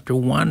 Corinthians chapter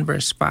 1,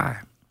 verse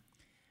 5.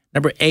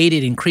 Number 8,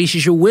 it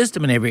increases your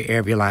wisdom in every area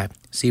of your life.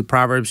 See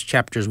Proverbs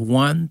chapters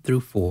 1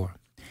 through 4.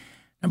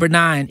 Number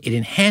 9, it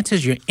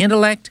enhances your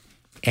intellect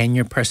and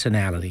your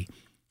personality,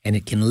 and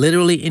it can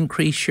literally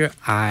increase your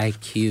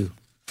IQ.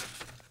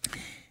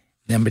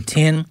 Number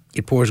 10,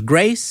 it pours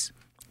grace,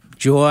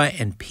 joy,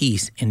 and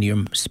peace into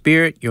your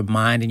spirit, your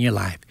mind, and your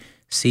life.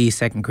 See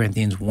 2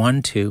 Corinthians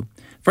 1, 2.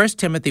 1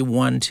 Timothy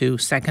 1, 2,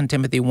 2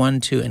 Timothy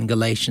 1, 2, and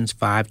Galatians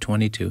 5,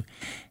 22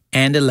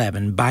 and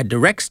 11. By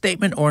direct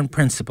statement or in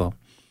principle,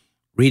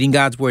 reading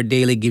God's Word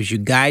daily gives you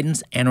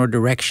guidance and or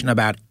direction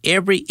about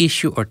every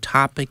issue or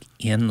topic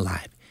in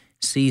life.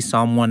 See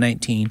Psalm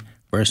 119,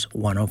 verse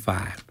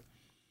 105.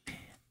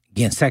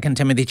 Again, 2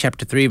 Timothy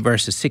chapter 3,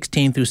 verses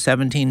 16 through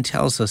 17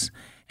 tells us,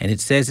 and it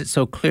says it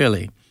so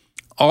clearly,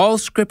 all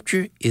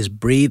Scripture is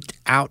breathed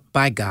out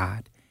by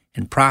God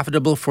and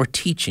profitable for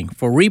teaching,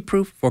 for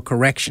reproof, for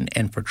correction,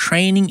 and for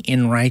training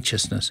in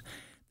righteousness,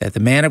 that the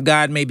man of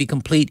God may be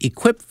complete,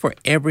 equipped for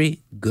every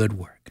good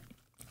work.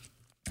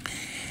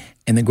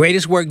 And the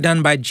greatest work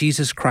done by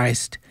Jesus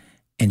Christ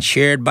and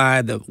shared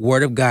by the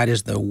Word of God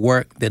is the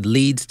work that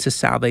leads to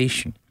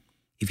salvation.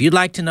 If you'd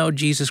like to know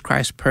Jesus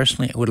Christ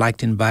personally and would like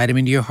to invite him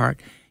into your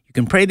heart, you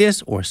can pray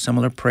this or a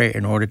similar prayer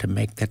in order to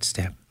make that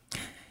step.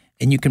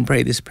 And you can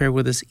pray this prayer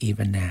with us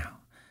even now.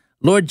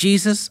 Lord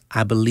Jesus,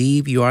 I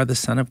believe you are the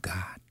Son of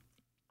God.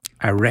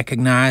 I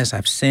recognize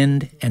I've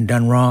sinned and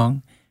done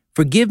wrong.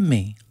 Forgive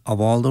me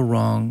of all the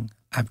wrong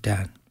I've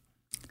done.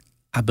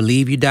 I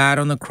believe you died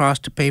on the cross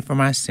to pay for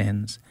my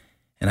sins,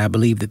 and I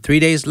believe that 3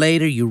 days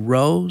later you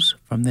rose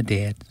from the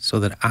dead so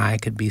that I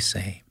could be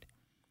saved.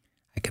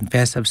 I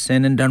confess I've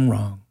sinned and done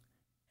wrong,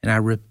 and I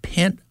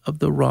repent of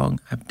the wrong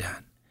I've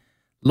done.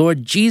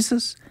 Lord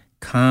Jesus,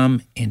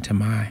 come into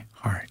my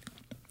heart.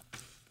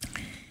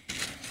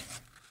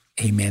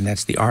 Amen.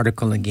 That's the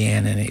article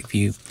again. And if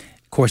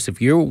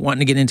you're wanting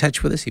to get in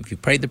touch with us, if you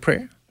prayed the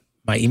prayer,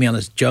 my email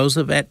is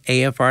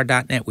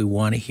joseph@afr.net. We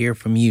want to hear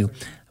from you.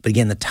 But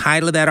again, the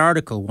title of that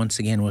article, once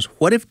again, was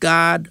What If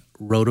God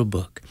Wrote a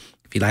Book?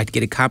 If you'd like to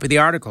get a copy of the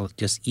article,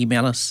 just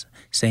email us,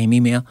 same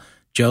email,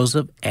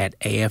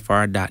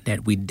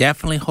 joseph@afr.net. We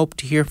definitely hope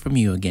to hear from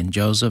you. Again,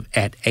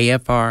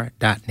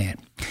 joseph@afr.net.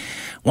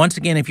 Once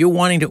again, if you're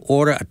wanting to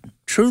order a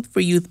Truth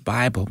for Youth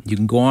Bible, you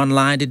can go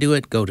online to do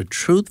it. Go to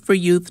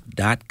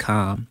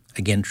truthforyouth.com.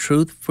 Again,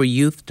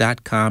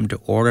 truthforyouth.com to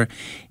order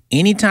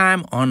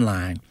anytime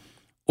online.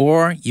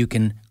 Or you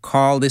can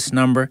call this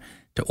number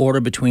to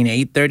order between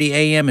 8:30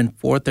 a.m. and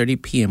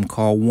 4:30 p.m.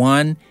 Call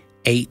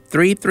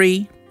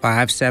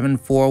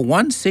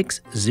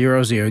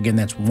 1-833-574-1600. Again,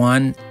 that's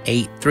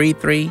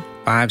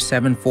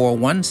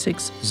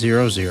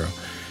 1-833-574-1600.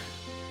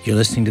 You're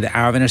listening to the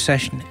Hour of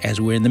Intercession as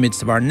we're in the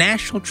midst of our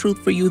National Truth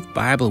for Youth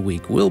Bible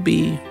Week. We'll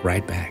be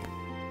right back.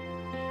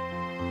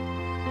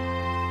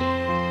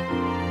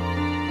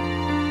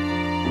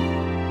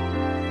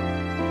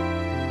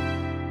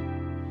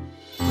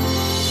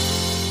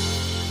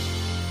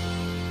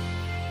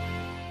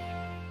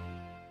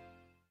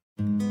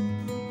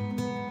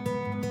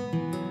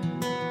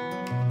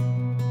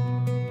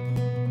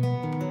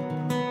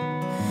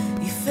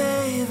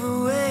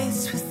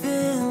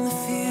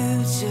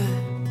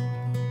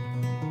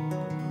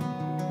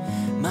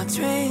 My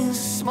dreams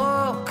are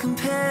small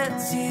compared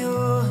to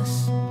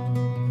yours.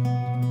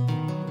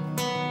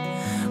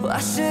 Why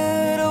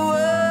should I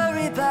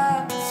worry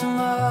about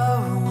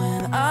tomorrow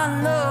when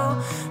I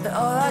know that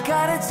all I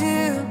gotta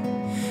do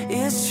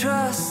is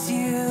trust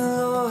you,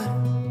 Lord?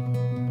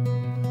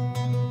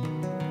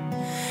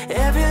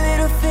 Every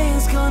little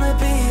thing's gonna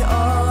be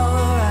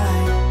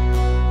alright.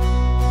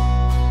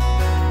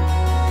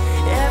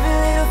 Every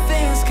little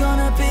thing's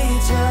gonna be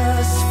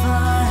just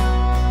fine.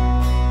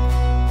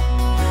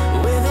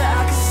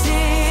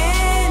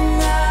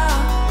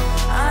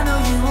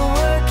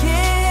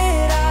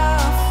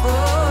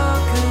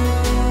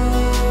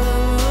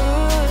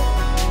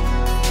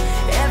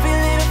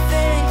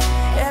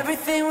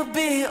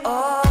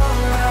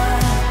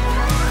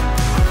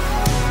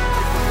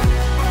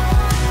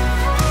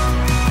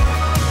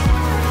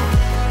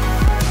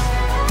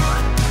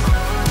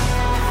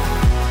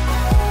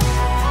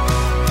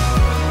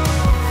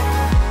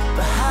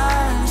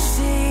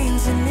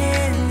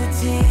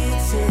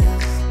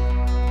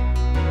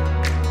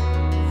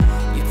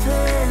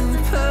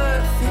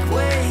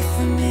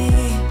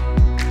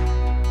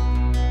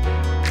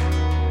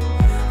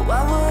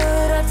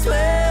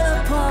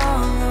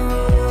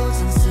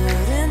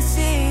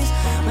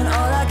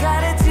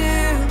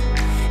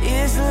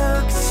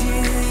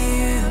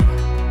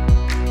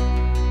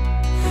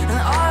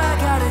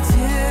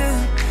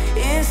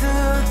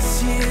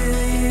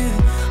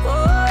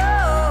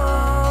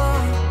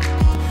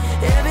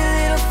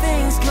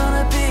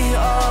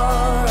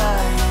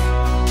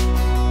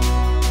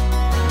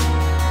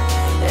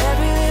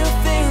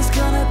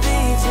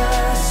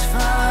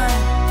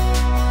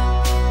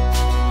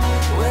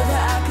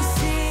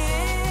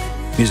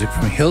 Music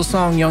from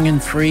Hillsong Young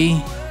and Free,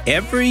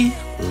 Every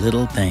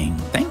Little Thing.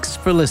 Thanks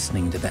for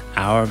listening to the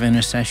Hour of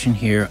Intercession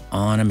here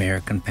on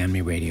American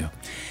Family Radio.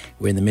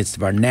 We're in the midst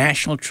of our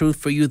National Truth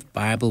for Youth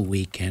Bible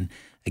Week. And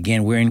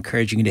again, we're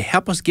encouraging you to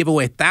help us give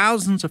away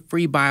thousands of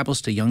free Bibles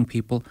to young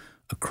people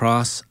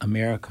across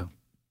America.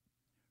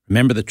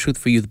 Remember, the Truth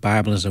for Youth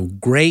Bible is a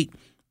great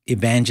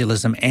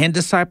evangelism and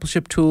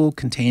discipleship tool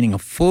containing a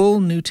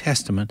full New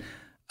Testament,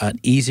 an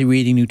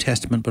easy-reading New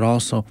Testament, but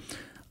also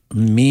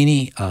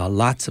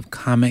lots of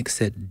comics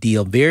that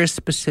deal very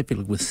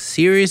specifically with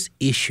serious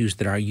issues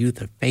that our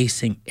youth are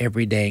facing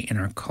every day in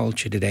our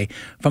culture today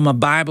from a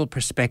Bible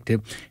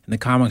perspective. And the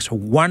comics are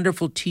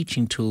wonderful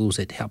teaching tools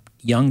that help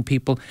young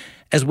people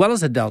as well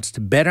as adults to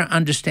better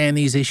understand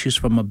these issues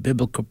from a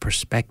biblical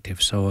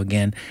perspective. So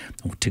again,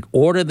 to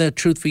order the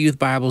Truth for Youth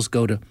Bibles,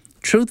 go to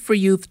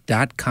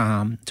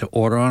truthforyouth.com to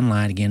order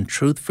online. Again,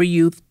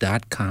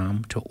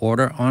 truthforyouth.com to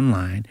order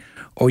online.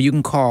 Or you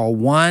can call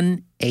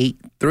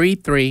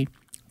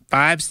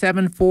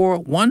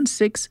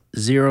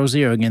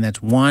 1-833-574-1600. Again, that's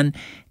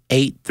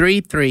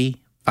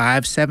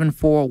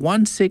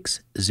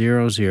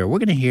 1-833-574-1600. We're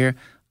going to hear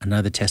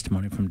another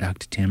testimony from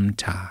Dr. Tim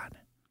Todd.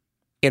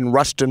 In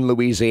Ruston,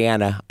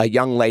 Louisiana, a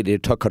young lady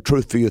took a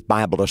Truth for Youth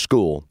Bible to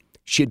school.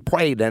 She'd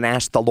prayed and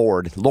asked the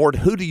Lord, "Lord,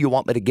 who do you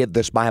want me to give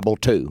this Bible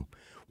to?"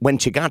 when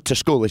she got to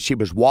school, as she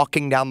was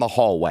walking down the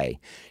hallway,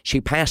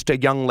 she passed a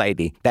young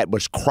lady that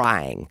was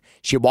crying.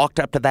 She walked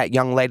up to that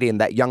young lady,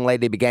 and that young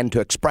lady began to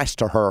express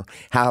to her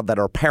how that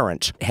her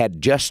parents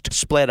had just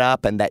split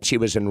up and that she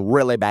was in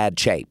really bad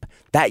shape.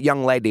 That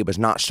young lady was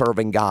not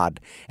serving God.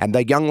 And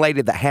the young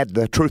lady that had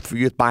the Truth for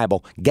Youth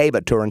Bible gave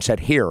it to her and said,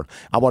 "Here,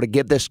 I want to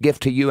give this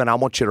gift to you, and I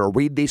want you to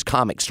read these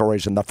comic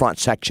stories in the front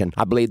section.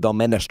 I believe they'll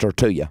minister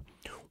to you."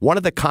 One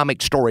of the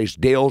comic stories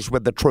deals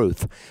with the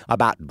truth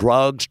about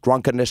drugs,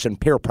 drunkenness, and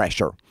peer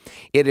pressure.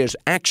 It is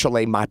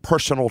actually my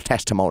personal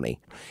testimony.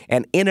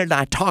 And in it,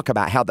 I talk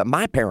about how that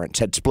my parents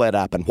had split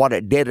up and what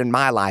it did in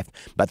my life.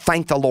 But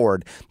thank the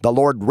Lord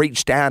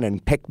reached down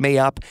and picked me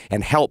up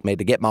and helped me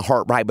to get my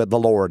heart right with the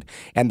Lord.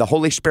 And the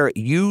Holy Spirit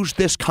used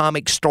this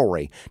comic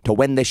story to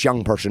win this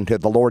young person to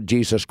the Lord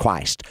Jesus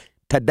Christ.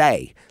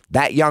 Today,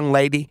 that young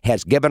lady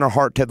has given her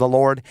heart to the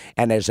Lord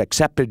and has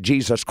accepted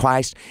Jesus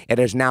Christ and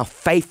is now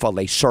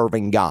faithfully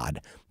serving God.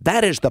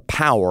 That is the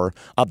power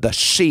of the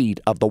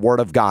seed of the Word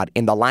of God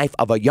in the life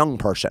of a young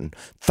person.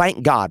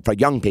 Thank God for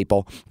young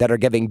people that are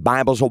giving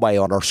Bibles away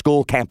on our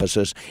school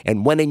campuses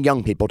and winning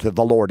young people to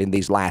the Lord in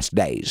these last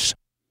days.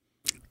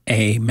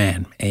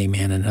 Amen.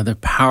 Amen. Another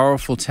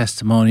powerful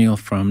testimonial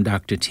from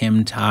Dr.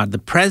 Tim Todd, the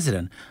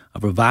president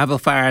of Revival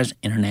Fires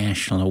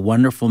International, a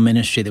wonderful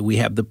ministry that we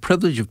have the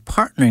privilege of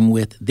partnering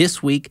with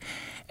this week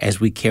as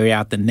we carry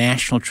out the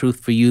National Truth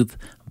for Youth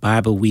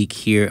Bible Week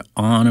here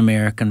on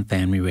American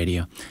Family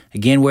Radio.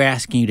 Again, we're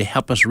asking you to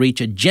help us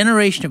reach a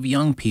generation of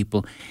young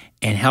people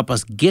and help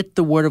us get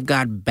the Word of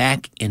God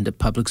back into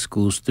public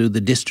schools through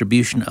the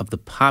distribution of the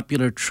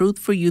popular Truth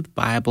for Youth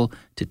Bible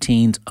to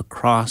teens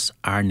across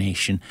our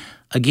nation.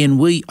 Again,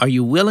 are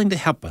you willing to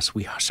help us?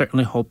 We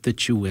certainly hope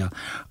that you will.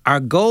 Our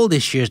goal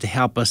this year is to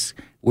help us.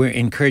 We're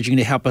encouraging you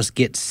to help us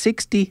get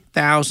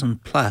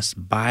 60,000 plus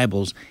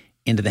Bibles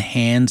into the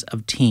hands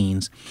of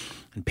teens.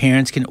 And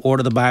parents can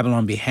order the Bible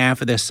on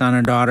behalf of their son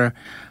or daughter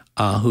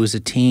who is a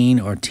teen,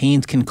 or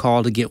teens can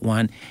call to get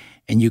one.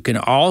 And you can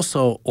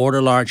also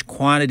order large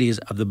quantities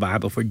of the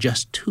Bible for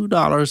just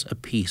 $2 a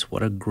piece.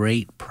 What a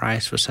great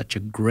price for such a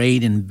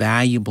great and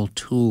valuable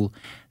tool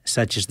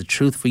such as the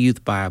Truth for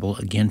Youth Bible.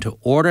 Again, to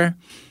order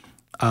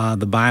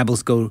the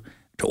Bibles, to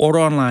order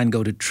online,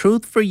 go to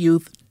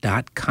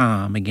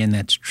truthforyouth.com. Again,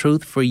 that's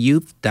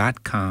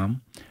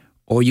truthforyouth.com.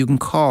 Or you can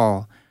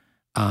call,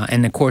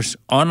 and of course,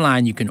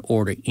 online you can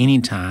order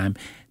anytime.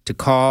 To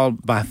call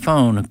by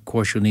phone, of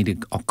course, you'll need to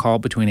call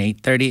between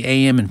 8:30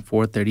 a.m. and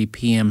 4:30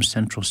 p.m.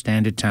 Central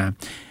Standard Time.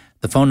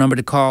 The phone number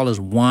to call is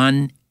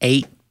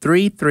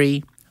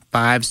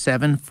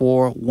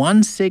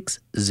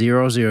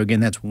 1-833-574-1600. Again,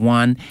 that's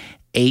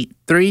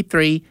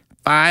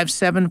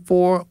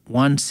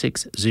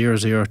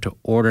 1-833-574-1600 to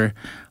order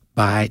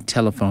by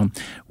telephone.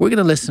 We're going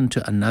to listen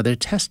to another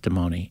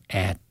testimony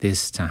at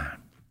this time.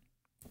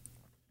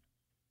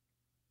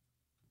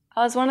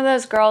 I was one of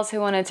those girls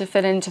who wanted to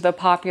fit into the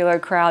popular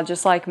crowd,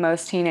 just like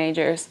most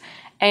teenagers.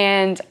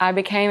 And I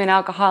became an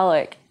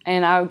alcoholic,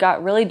 and I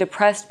got really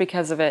depressed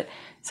because of it.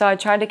 So I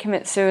tried to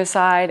commit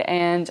suicide,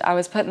 and I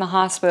was put in the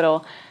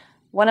hospital.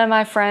 One of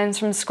my friends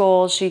from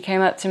school, she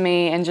came up to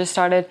me and just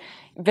started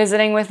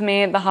visiting with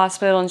me at the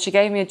hospital, and she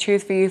gave me a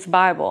Truth for Youth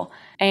Bible.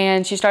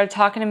 And she started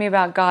talking to me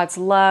about God's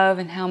love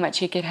and how much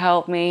He could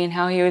help me and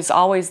how He was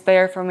always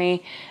there for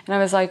me. And I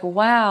was like,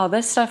 wow,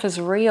 this stuff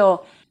is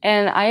real.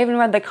 And I even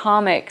read the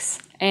comics,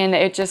 and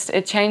it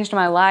changed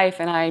my life,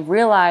 and I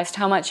realized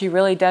how much He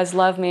really does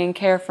love me and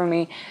care for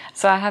me.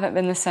 So I haven't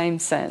been the same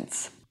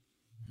since.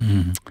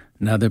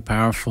 Another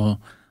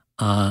powerful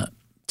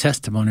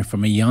testimony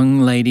from a young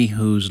lady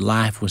whose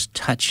life was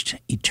touched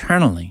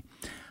eternally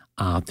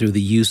through the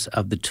use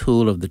of the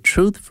tool of the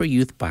Truth for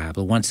Youth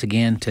Bible. Once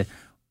again, to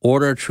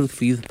order a Truth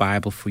for Youth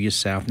Bible for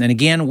yourself. And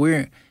again,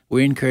 we're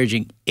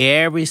encouraging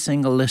every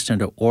single listener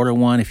to order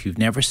one. If you've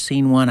never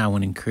seen one, I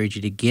would encourage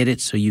you to get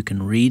it so you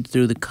can read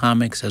through the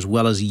comics as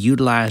well as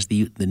utilize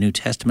the New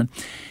Testament.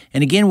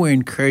 And again, we're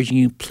encouraging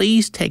you,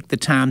 please take the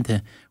time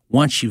to,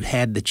 once you've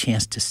had the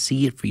chance to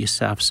see it for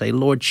yourself, say,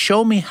 Lord,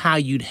 show me how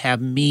you'd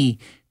have me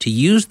to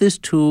use this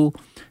tool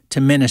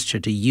to minister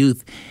to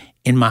youth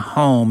in my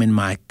home, in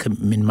my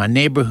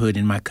neighborhood,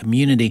 in my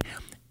community,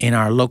 in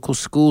our local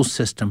school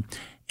system.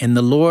 And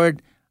the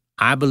Lord,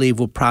 I believe,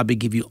 will probably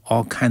give you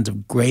all kinds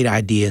of great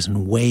ideas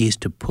and ways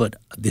to put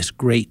this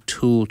great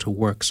tool to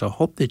work. So I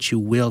hope that you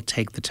will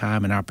take the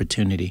time and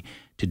opportunity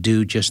to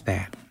do just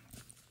that.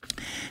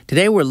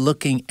 Today we're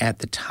looking at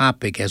the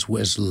topic as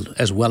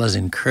well as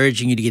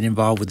encouraging you to get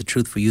involved with the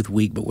Truth for Youth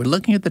Week, but we're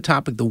looking at the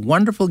topic, the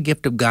wonderful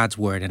gift of God's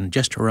Word. And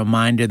just a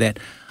reminder that,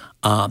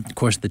 of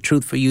course, the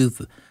Truth for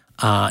Youth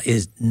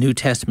is New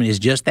Testament is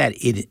just that.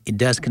 It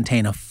does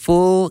contain a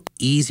full,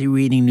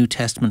 easy-reading New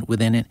Testament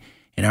within it.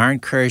 And our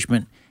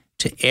encouragement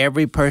to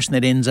every person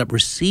that ends up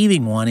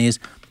receiving one is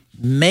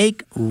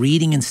make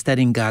reading and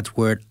studying God's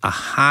Word a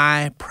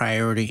high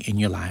priority in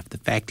your life. The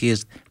fact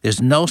is,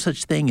 there's no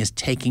such thing as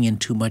taking in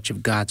too much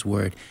of God's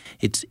Word.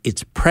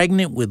 It's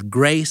pregnant with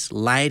grace,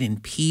 light,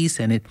 and peace,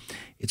 and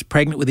it's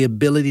pregnant with the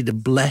email to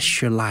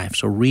bless your life.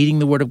 So reading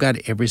the Word of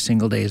God every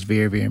single day is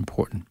very, very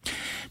important.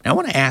 Now, I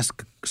want to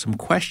ask some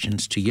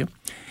questions to you,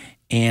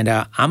 and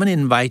I'm going to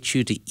invite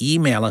you to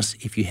email us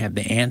if you have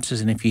the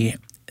answers, and if you,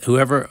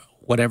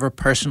 whatever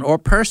person or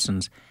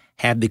persons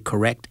have the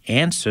correct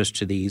answers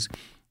to these,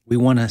 we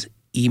want to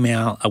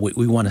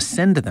we want to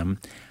send to them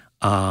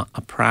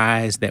a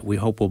prize that we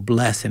hope will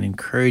bless and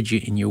encourage you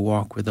in your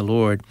walk with the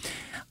Lord.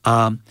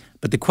 But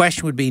the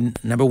question would be,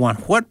 number one,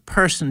 what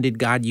person did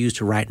God use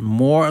to write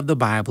more of the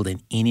Bible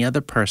than any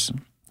other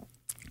person?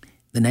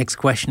 The next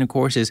question, of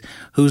course, is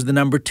who's the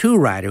number 2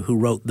 writer who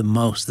wrote the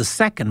most, the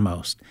second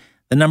most?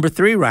 The number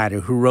 3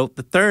 writer who wrote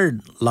the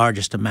third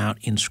largest amount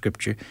in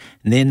Scripture,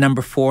 and then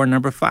number 4 and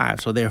number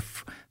 5. So there are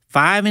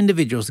 5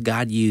 individuals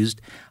God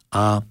used.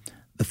 The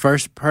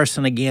first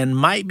person, again,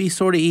 might be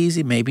sort of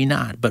easy, maybe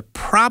not, but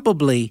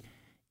probably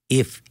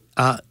if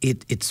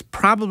it's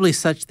probably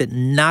such that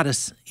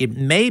it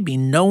may be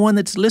no one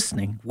that's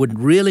listening would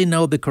really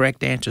know the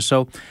correct answer.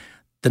 So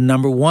the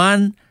number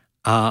 1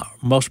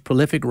 most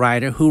prolific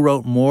writer who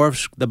wrote more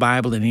of the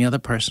Bible than any other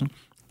person,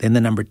 then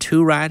the number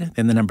 2 writer,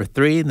 then the number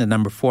 3, and the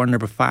number 4 and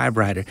number 5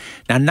 writer.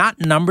 Now, not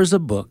numbers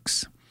of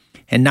books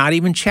and not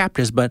even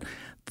chapters, but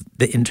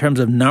in terms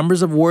of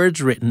numbers of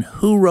words written,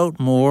 who wrote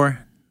more,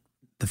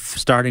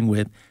 starting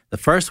with the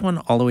first one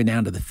all the way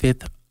down to the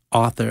 5th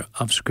author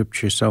of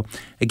Scripture. So,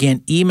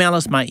 again, email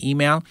us. My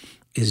email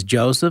is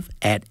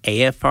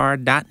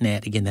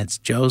joseph@afr.net. Again, that's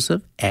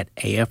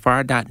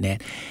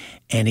joseph@afr.net.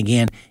 And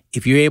again,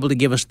 if you're able to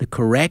give us the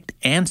correct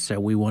answer,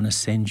 we want to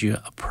send you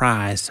a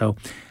prize. So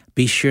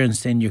be sure and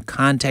send your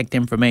contact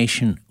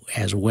information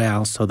as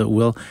well so that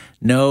we'll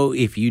know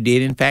if you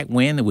did, in fact,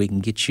 win, that we can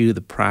get you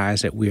the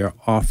prize that we are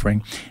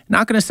offering.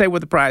 Not going to say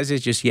what the prize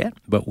is just yet,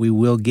 but we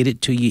will get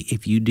it to you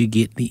if you do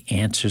get the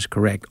answers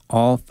correct,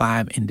 all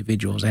 5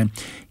 individuals. And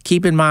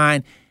keep in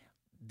mind,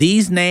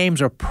 these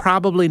names are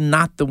probably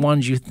not the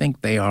ones you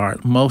think they are,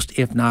 most,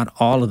 if not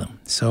all of them.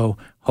 So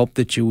hope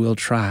that you will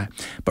try.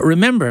 But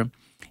remember,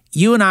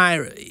 you and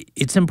I,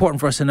 it's important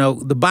for us to know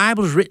the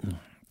Bible is written.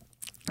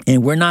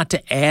 And we're not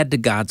to add to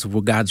God's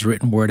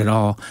written word at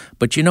all.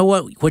 But you know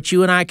what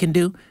you and I can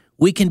do?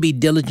 We can be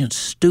diligent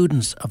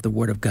students of the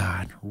Word of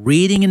God,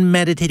 reading and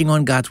meditating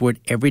on God's Word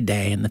every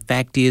day. And the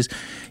fact is,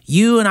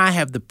 you and I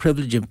have the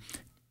privilege of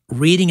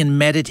reading and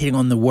meditating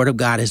on the Word of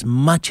God as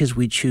much as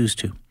we choose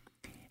to.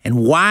 And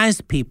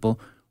wise people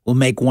will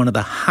make one of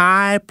the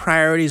high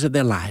priorities of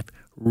their life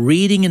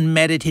reading and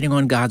meditating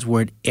on God's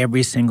Word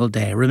every single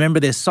day. Remember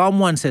this, Psalm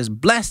 1 says,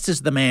 "Blessed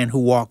is the man who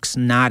walks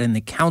not in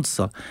the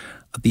counsel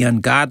of the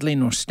ungodly,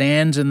 nor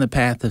stands in the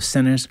path of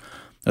sinners,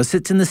 nor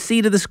sits in the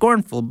seat of the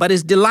scornful, but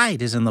his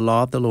delight is in the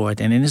law of the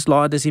Lord, and in his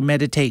law does he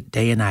meditate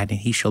day and night. And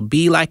he shall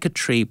be like a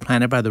tree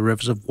planted by the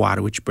rivers of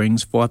water, which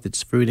brings forth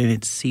its fruit in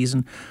its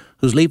season,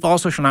 whose leaf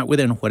also shall not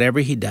wither, and whatever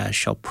he does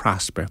shall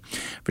prosper."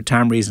 For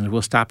time reasons,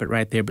 we'll stop it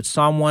right there. But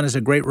Psalm 1 is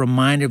a great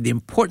reminder of the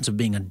importance of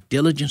being a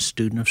diligent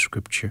student of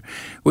Scripture.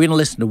 We're going to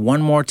listen to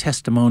one more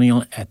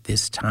testimonial at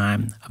this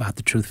time about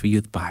the Truth for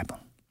Youth Bible.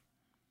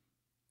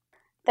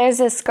 There's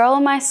this girl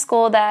in my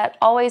school that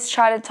always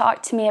tried to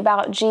talk to me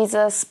about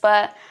Jesus,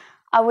 but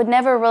I would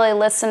never really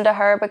listen to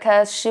her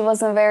because she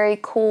wasn't very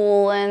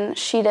cool and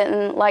she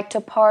didn't like to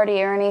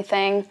party or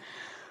anything.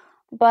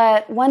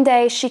 But one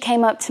day she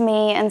came up to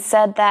me and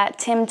said that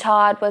Tim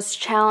Todd was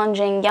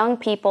challenging young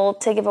people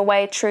to give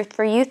away Truth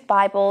for Youth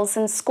Bibles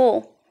in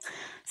school.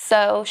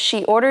 So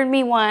she ordered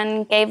me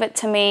one, gave it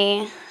to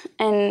me,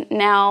 and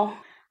now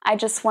I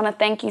just want to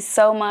thank you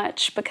so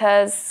much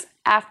because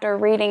after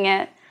reading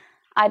it,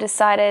 I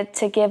decided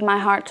to give my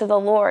heart to the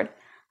Lord.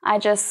 I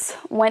just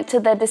went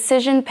to the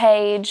decision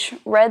page,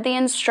 read the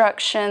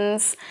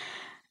instructions,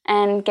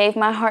 and gave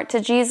my heart to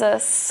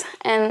Jesus,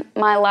 and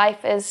my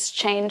life is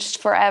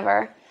changed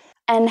forever.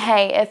 And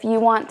hey, if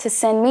you want to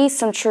send me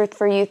some Truth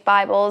for Youth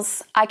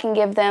Bibles, I can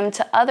give them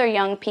to other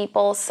young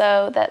people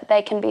so that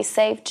they can be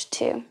saved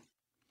too.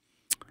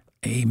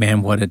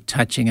 Amen. What a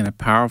touching and a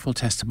powerful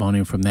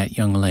testimony from that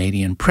young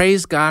lady. And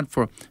praise God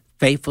for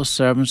faithful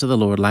servants of the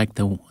Lord, like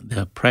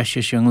the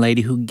precious young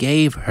lady who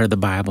gave her the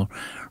Bible.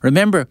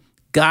 Remember,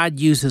 God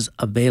uses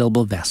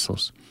available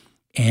vessels.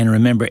 And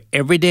remember,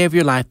 every day of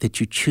your life that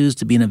you choose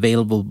to be an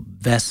available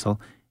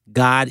vessel,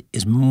 God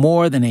is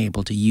more than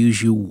able to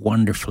use you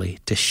wonderfully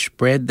to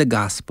spread the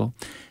gospel,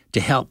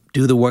 to help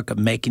do the work of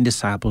making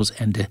disciples,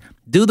 and to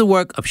do the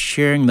work of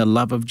sharing the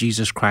love of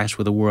Jesus Christ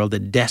with a world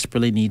that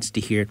desperately needs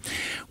to hear it.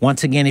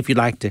 Once again, if you'd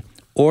like to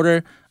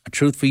order a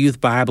Truth for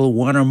Youth Bible,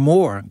 one or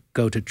more,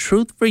 go to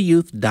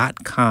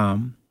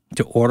truthforyouth.com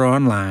to order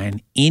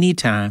online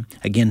anytime.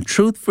 Again,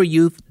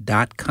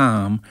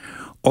 truthforyouth.com,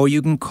 or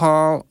you can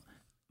call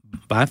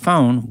by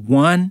phone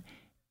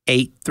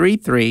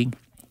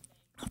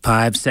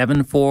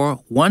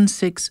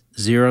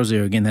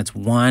 1-833-574-1600. Again, that's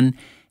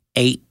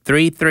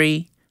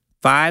 1-833-574-1600.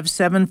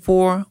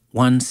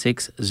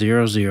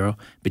 574-1600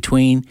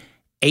 between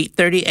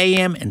 8:30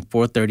 a.m. and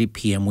 4:30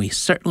 p.m. We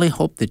certainly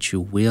hope that you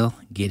will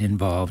get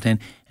involved. And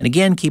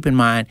again, keep in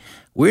mind,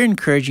 we're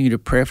encouraging you to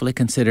prayerfully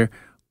consider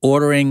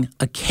ordering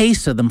a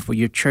case of them for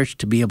your church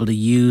to be able to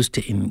use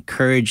to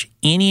encourage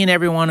any and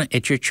everyone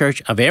at your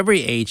church of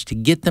every age to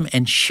get them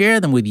and share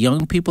them with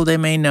young people they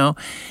may know.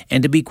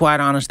 And to be quite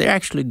honest, they're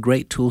actually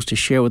great tools to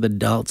share with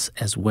adults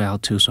as well,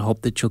 too. So I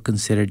hope that you'll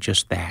consider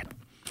just that.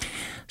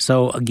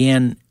 So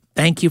again,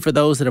 thank you for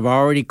those that have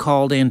already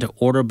called in to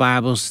order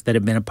Bibles that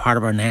have been a part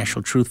of our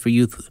National Truth for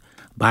Youth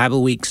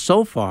Bible Week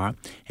so far.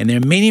 And there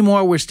are many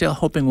more we're still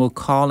hoping will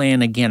call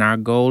in. Again, our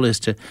goal is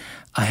to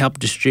help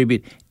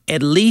distribute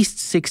at least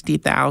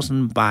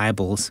 60,000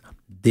 Bibles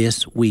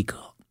this week.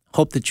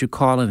 Hope that you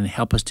call in and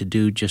help us to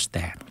do just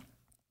that.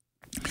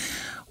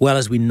 Well,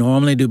 as we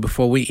normally do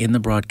before we end the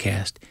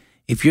broadcast,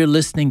 if you're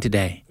listening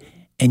today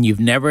and you've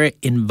never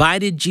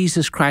invited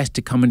Jesus Christ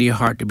to come into your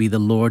heart to be the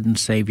Lord and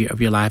Savior of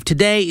your life,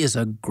 today is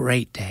a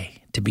great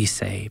day to be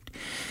saved.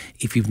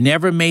 If you've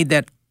never made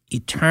that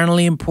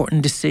eternally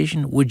important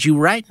decision, would you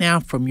right now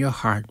from your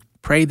heart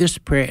pray this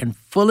prayer and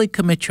fully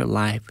commit your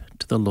life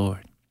to the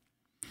Lord?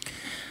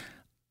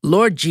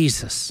 Lord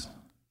Jesus,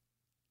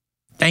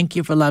 thank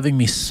you for loving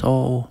me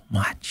so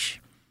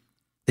much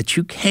that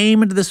you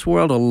came into this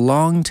world a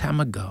long time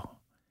ago.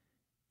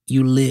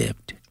 You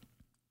lived.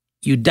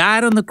 You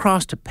died on the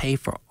cross to pay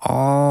for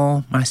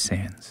all my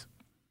sins.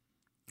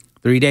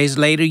 3 days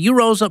later, you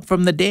rose up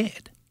from the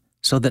dead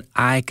so that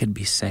I could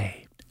be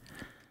saved.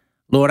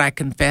 Lord, I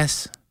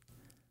confess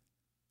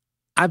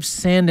I've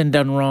sinned and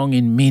done wrong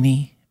in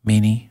many,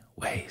 many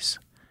ways.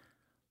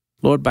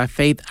 Lord, by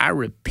faith, I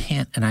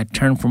repent and I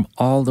turn from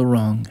all the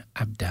wrong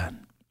I've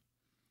done.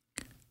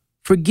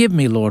 Forgive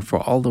me, Lord, for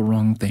all the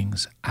wrong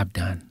things I've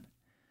done.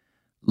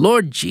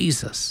 Lord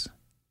Jesus,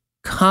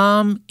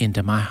 come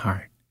into my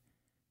heart.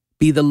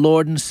 Be the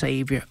Lord and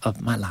Savior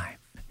of my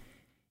life.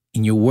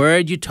 In your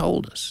word, you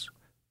told us,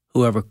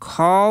 whoever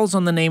calls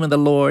on the name of the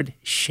Lord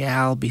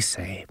shall be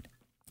saved.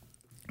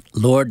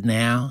 Lord,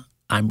 now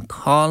I'm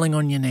calling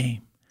on your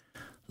name.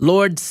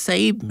 Lord,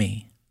 save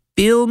me.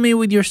 Fill me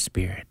with your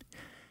Spirit.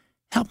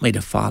 Help me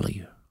to follow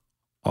you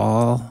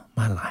all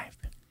my life.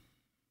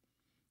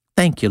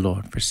 Thank you,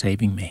 Lord, for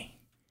saving me.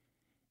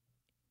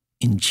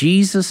 In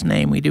Jesus'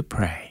 name we do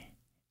pray.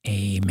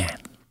 Amen.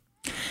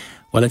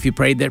 Well, if you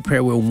prayed that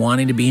prayer, we're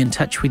wanting to be in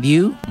touch with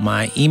you.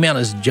 My email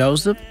is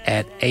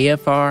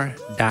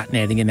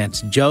joseph@afr.net. Again,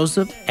 that's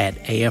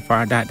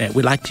joseph@afr.net.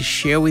 We'd like to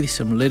share with you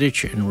some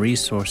literature and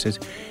resources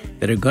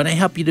that are going to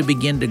help you to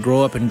begin to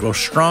grow up and grow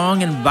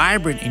strong and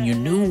vibrant in your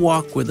new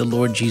walk with the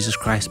Lord Jesus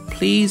Christ.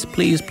 Please,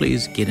 please,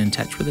 please get in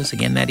touch with us.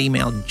 Again, that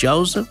email,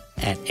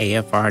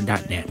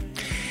 joseph@afr.net.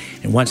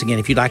 And once again,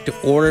 if you'd like to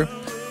order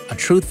a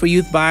Truth for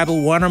Youth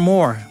Bible, one or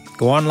more,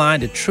 go online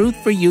to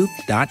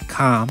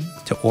truthforyouth.com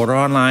to order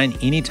online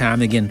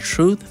anytime. Again,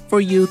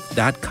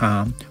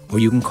 truthforyouth.com, or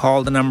you can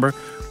call the number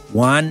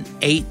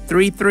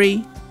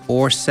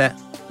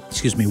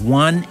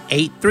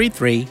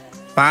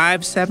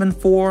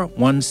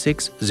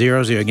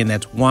 1-833-574-1600. Again,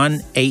 that's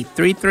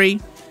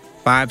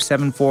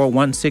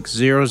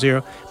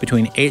 1-833-574-1600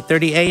 between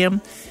 8:30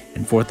 a.m.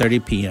 and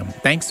 4:30 p.m.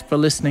 Thanks for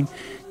listening.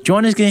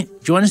 Join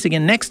us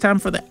again next time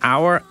for the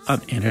Hour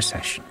of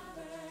Intercession.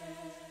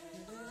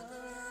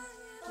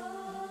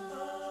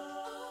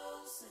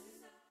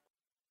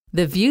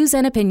 The views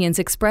and opinions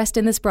expressed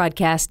in this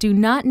broadcast do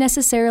not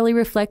necessarily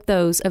reflect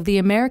those of the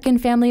American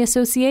Family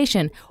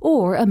Association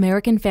or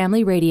American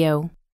Family Radio.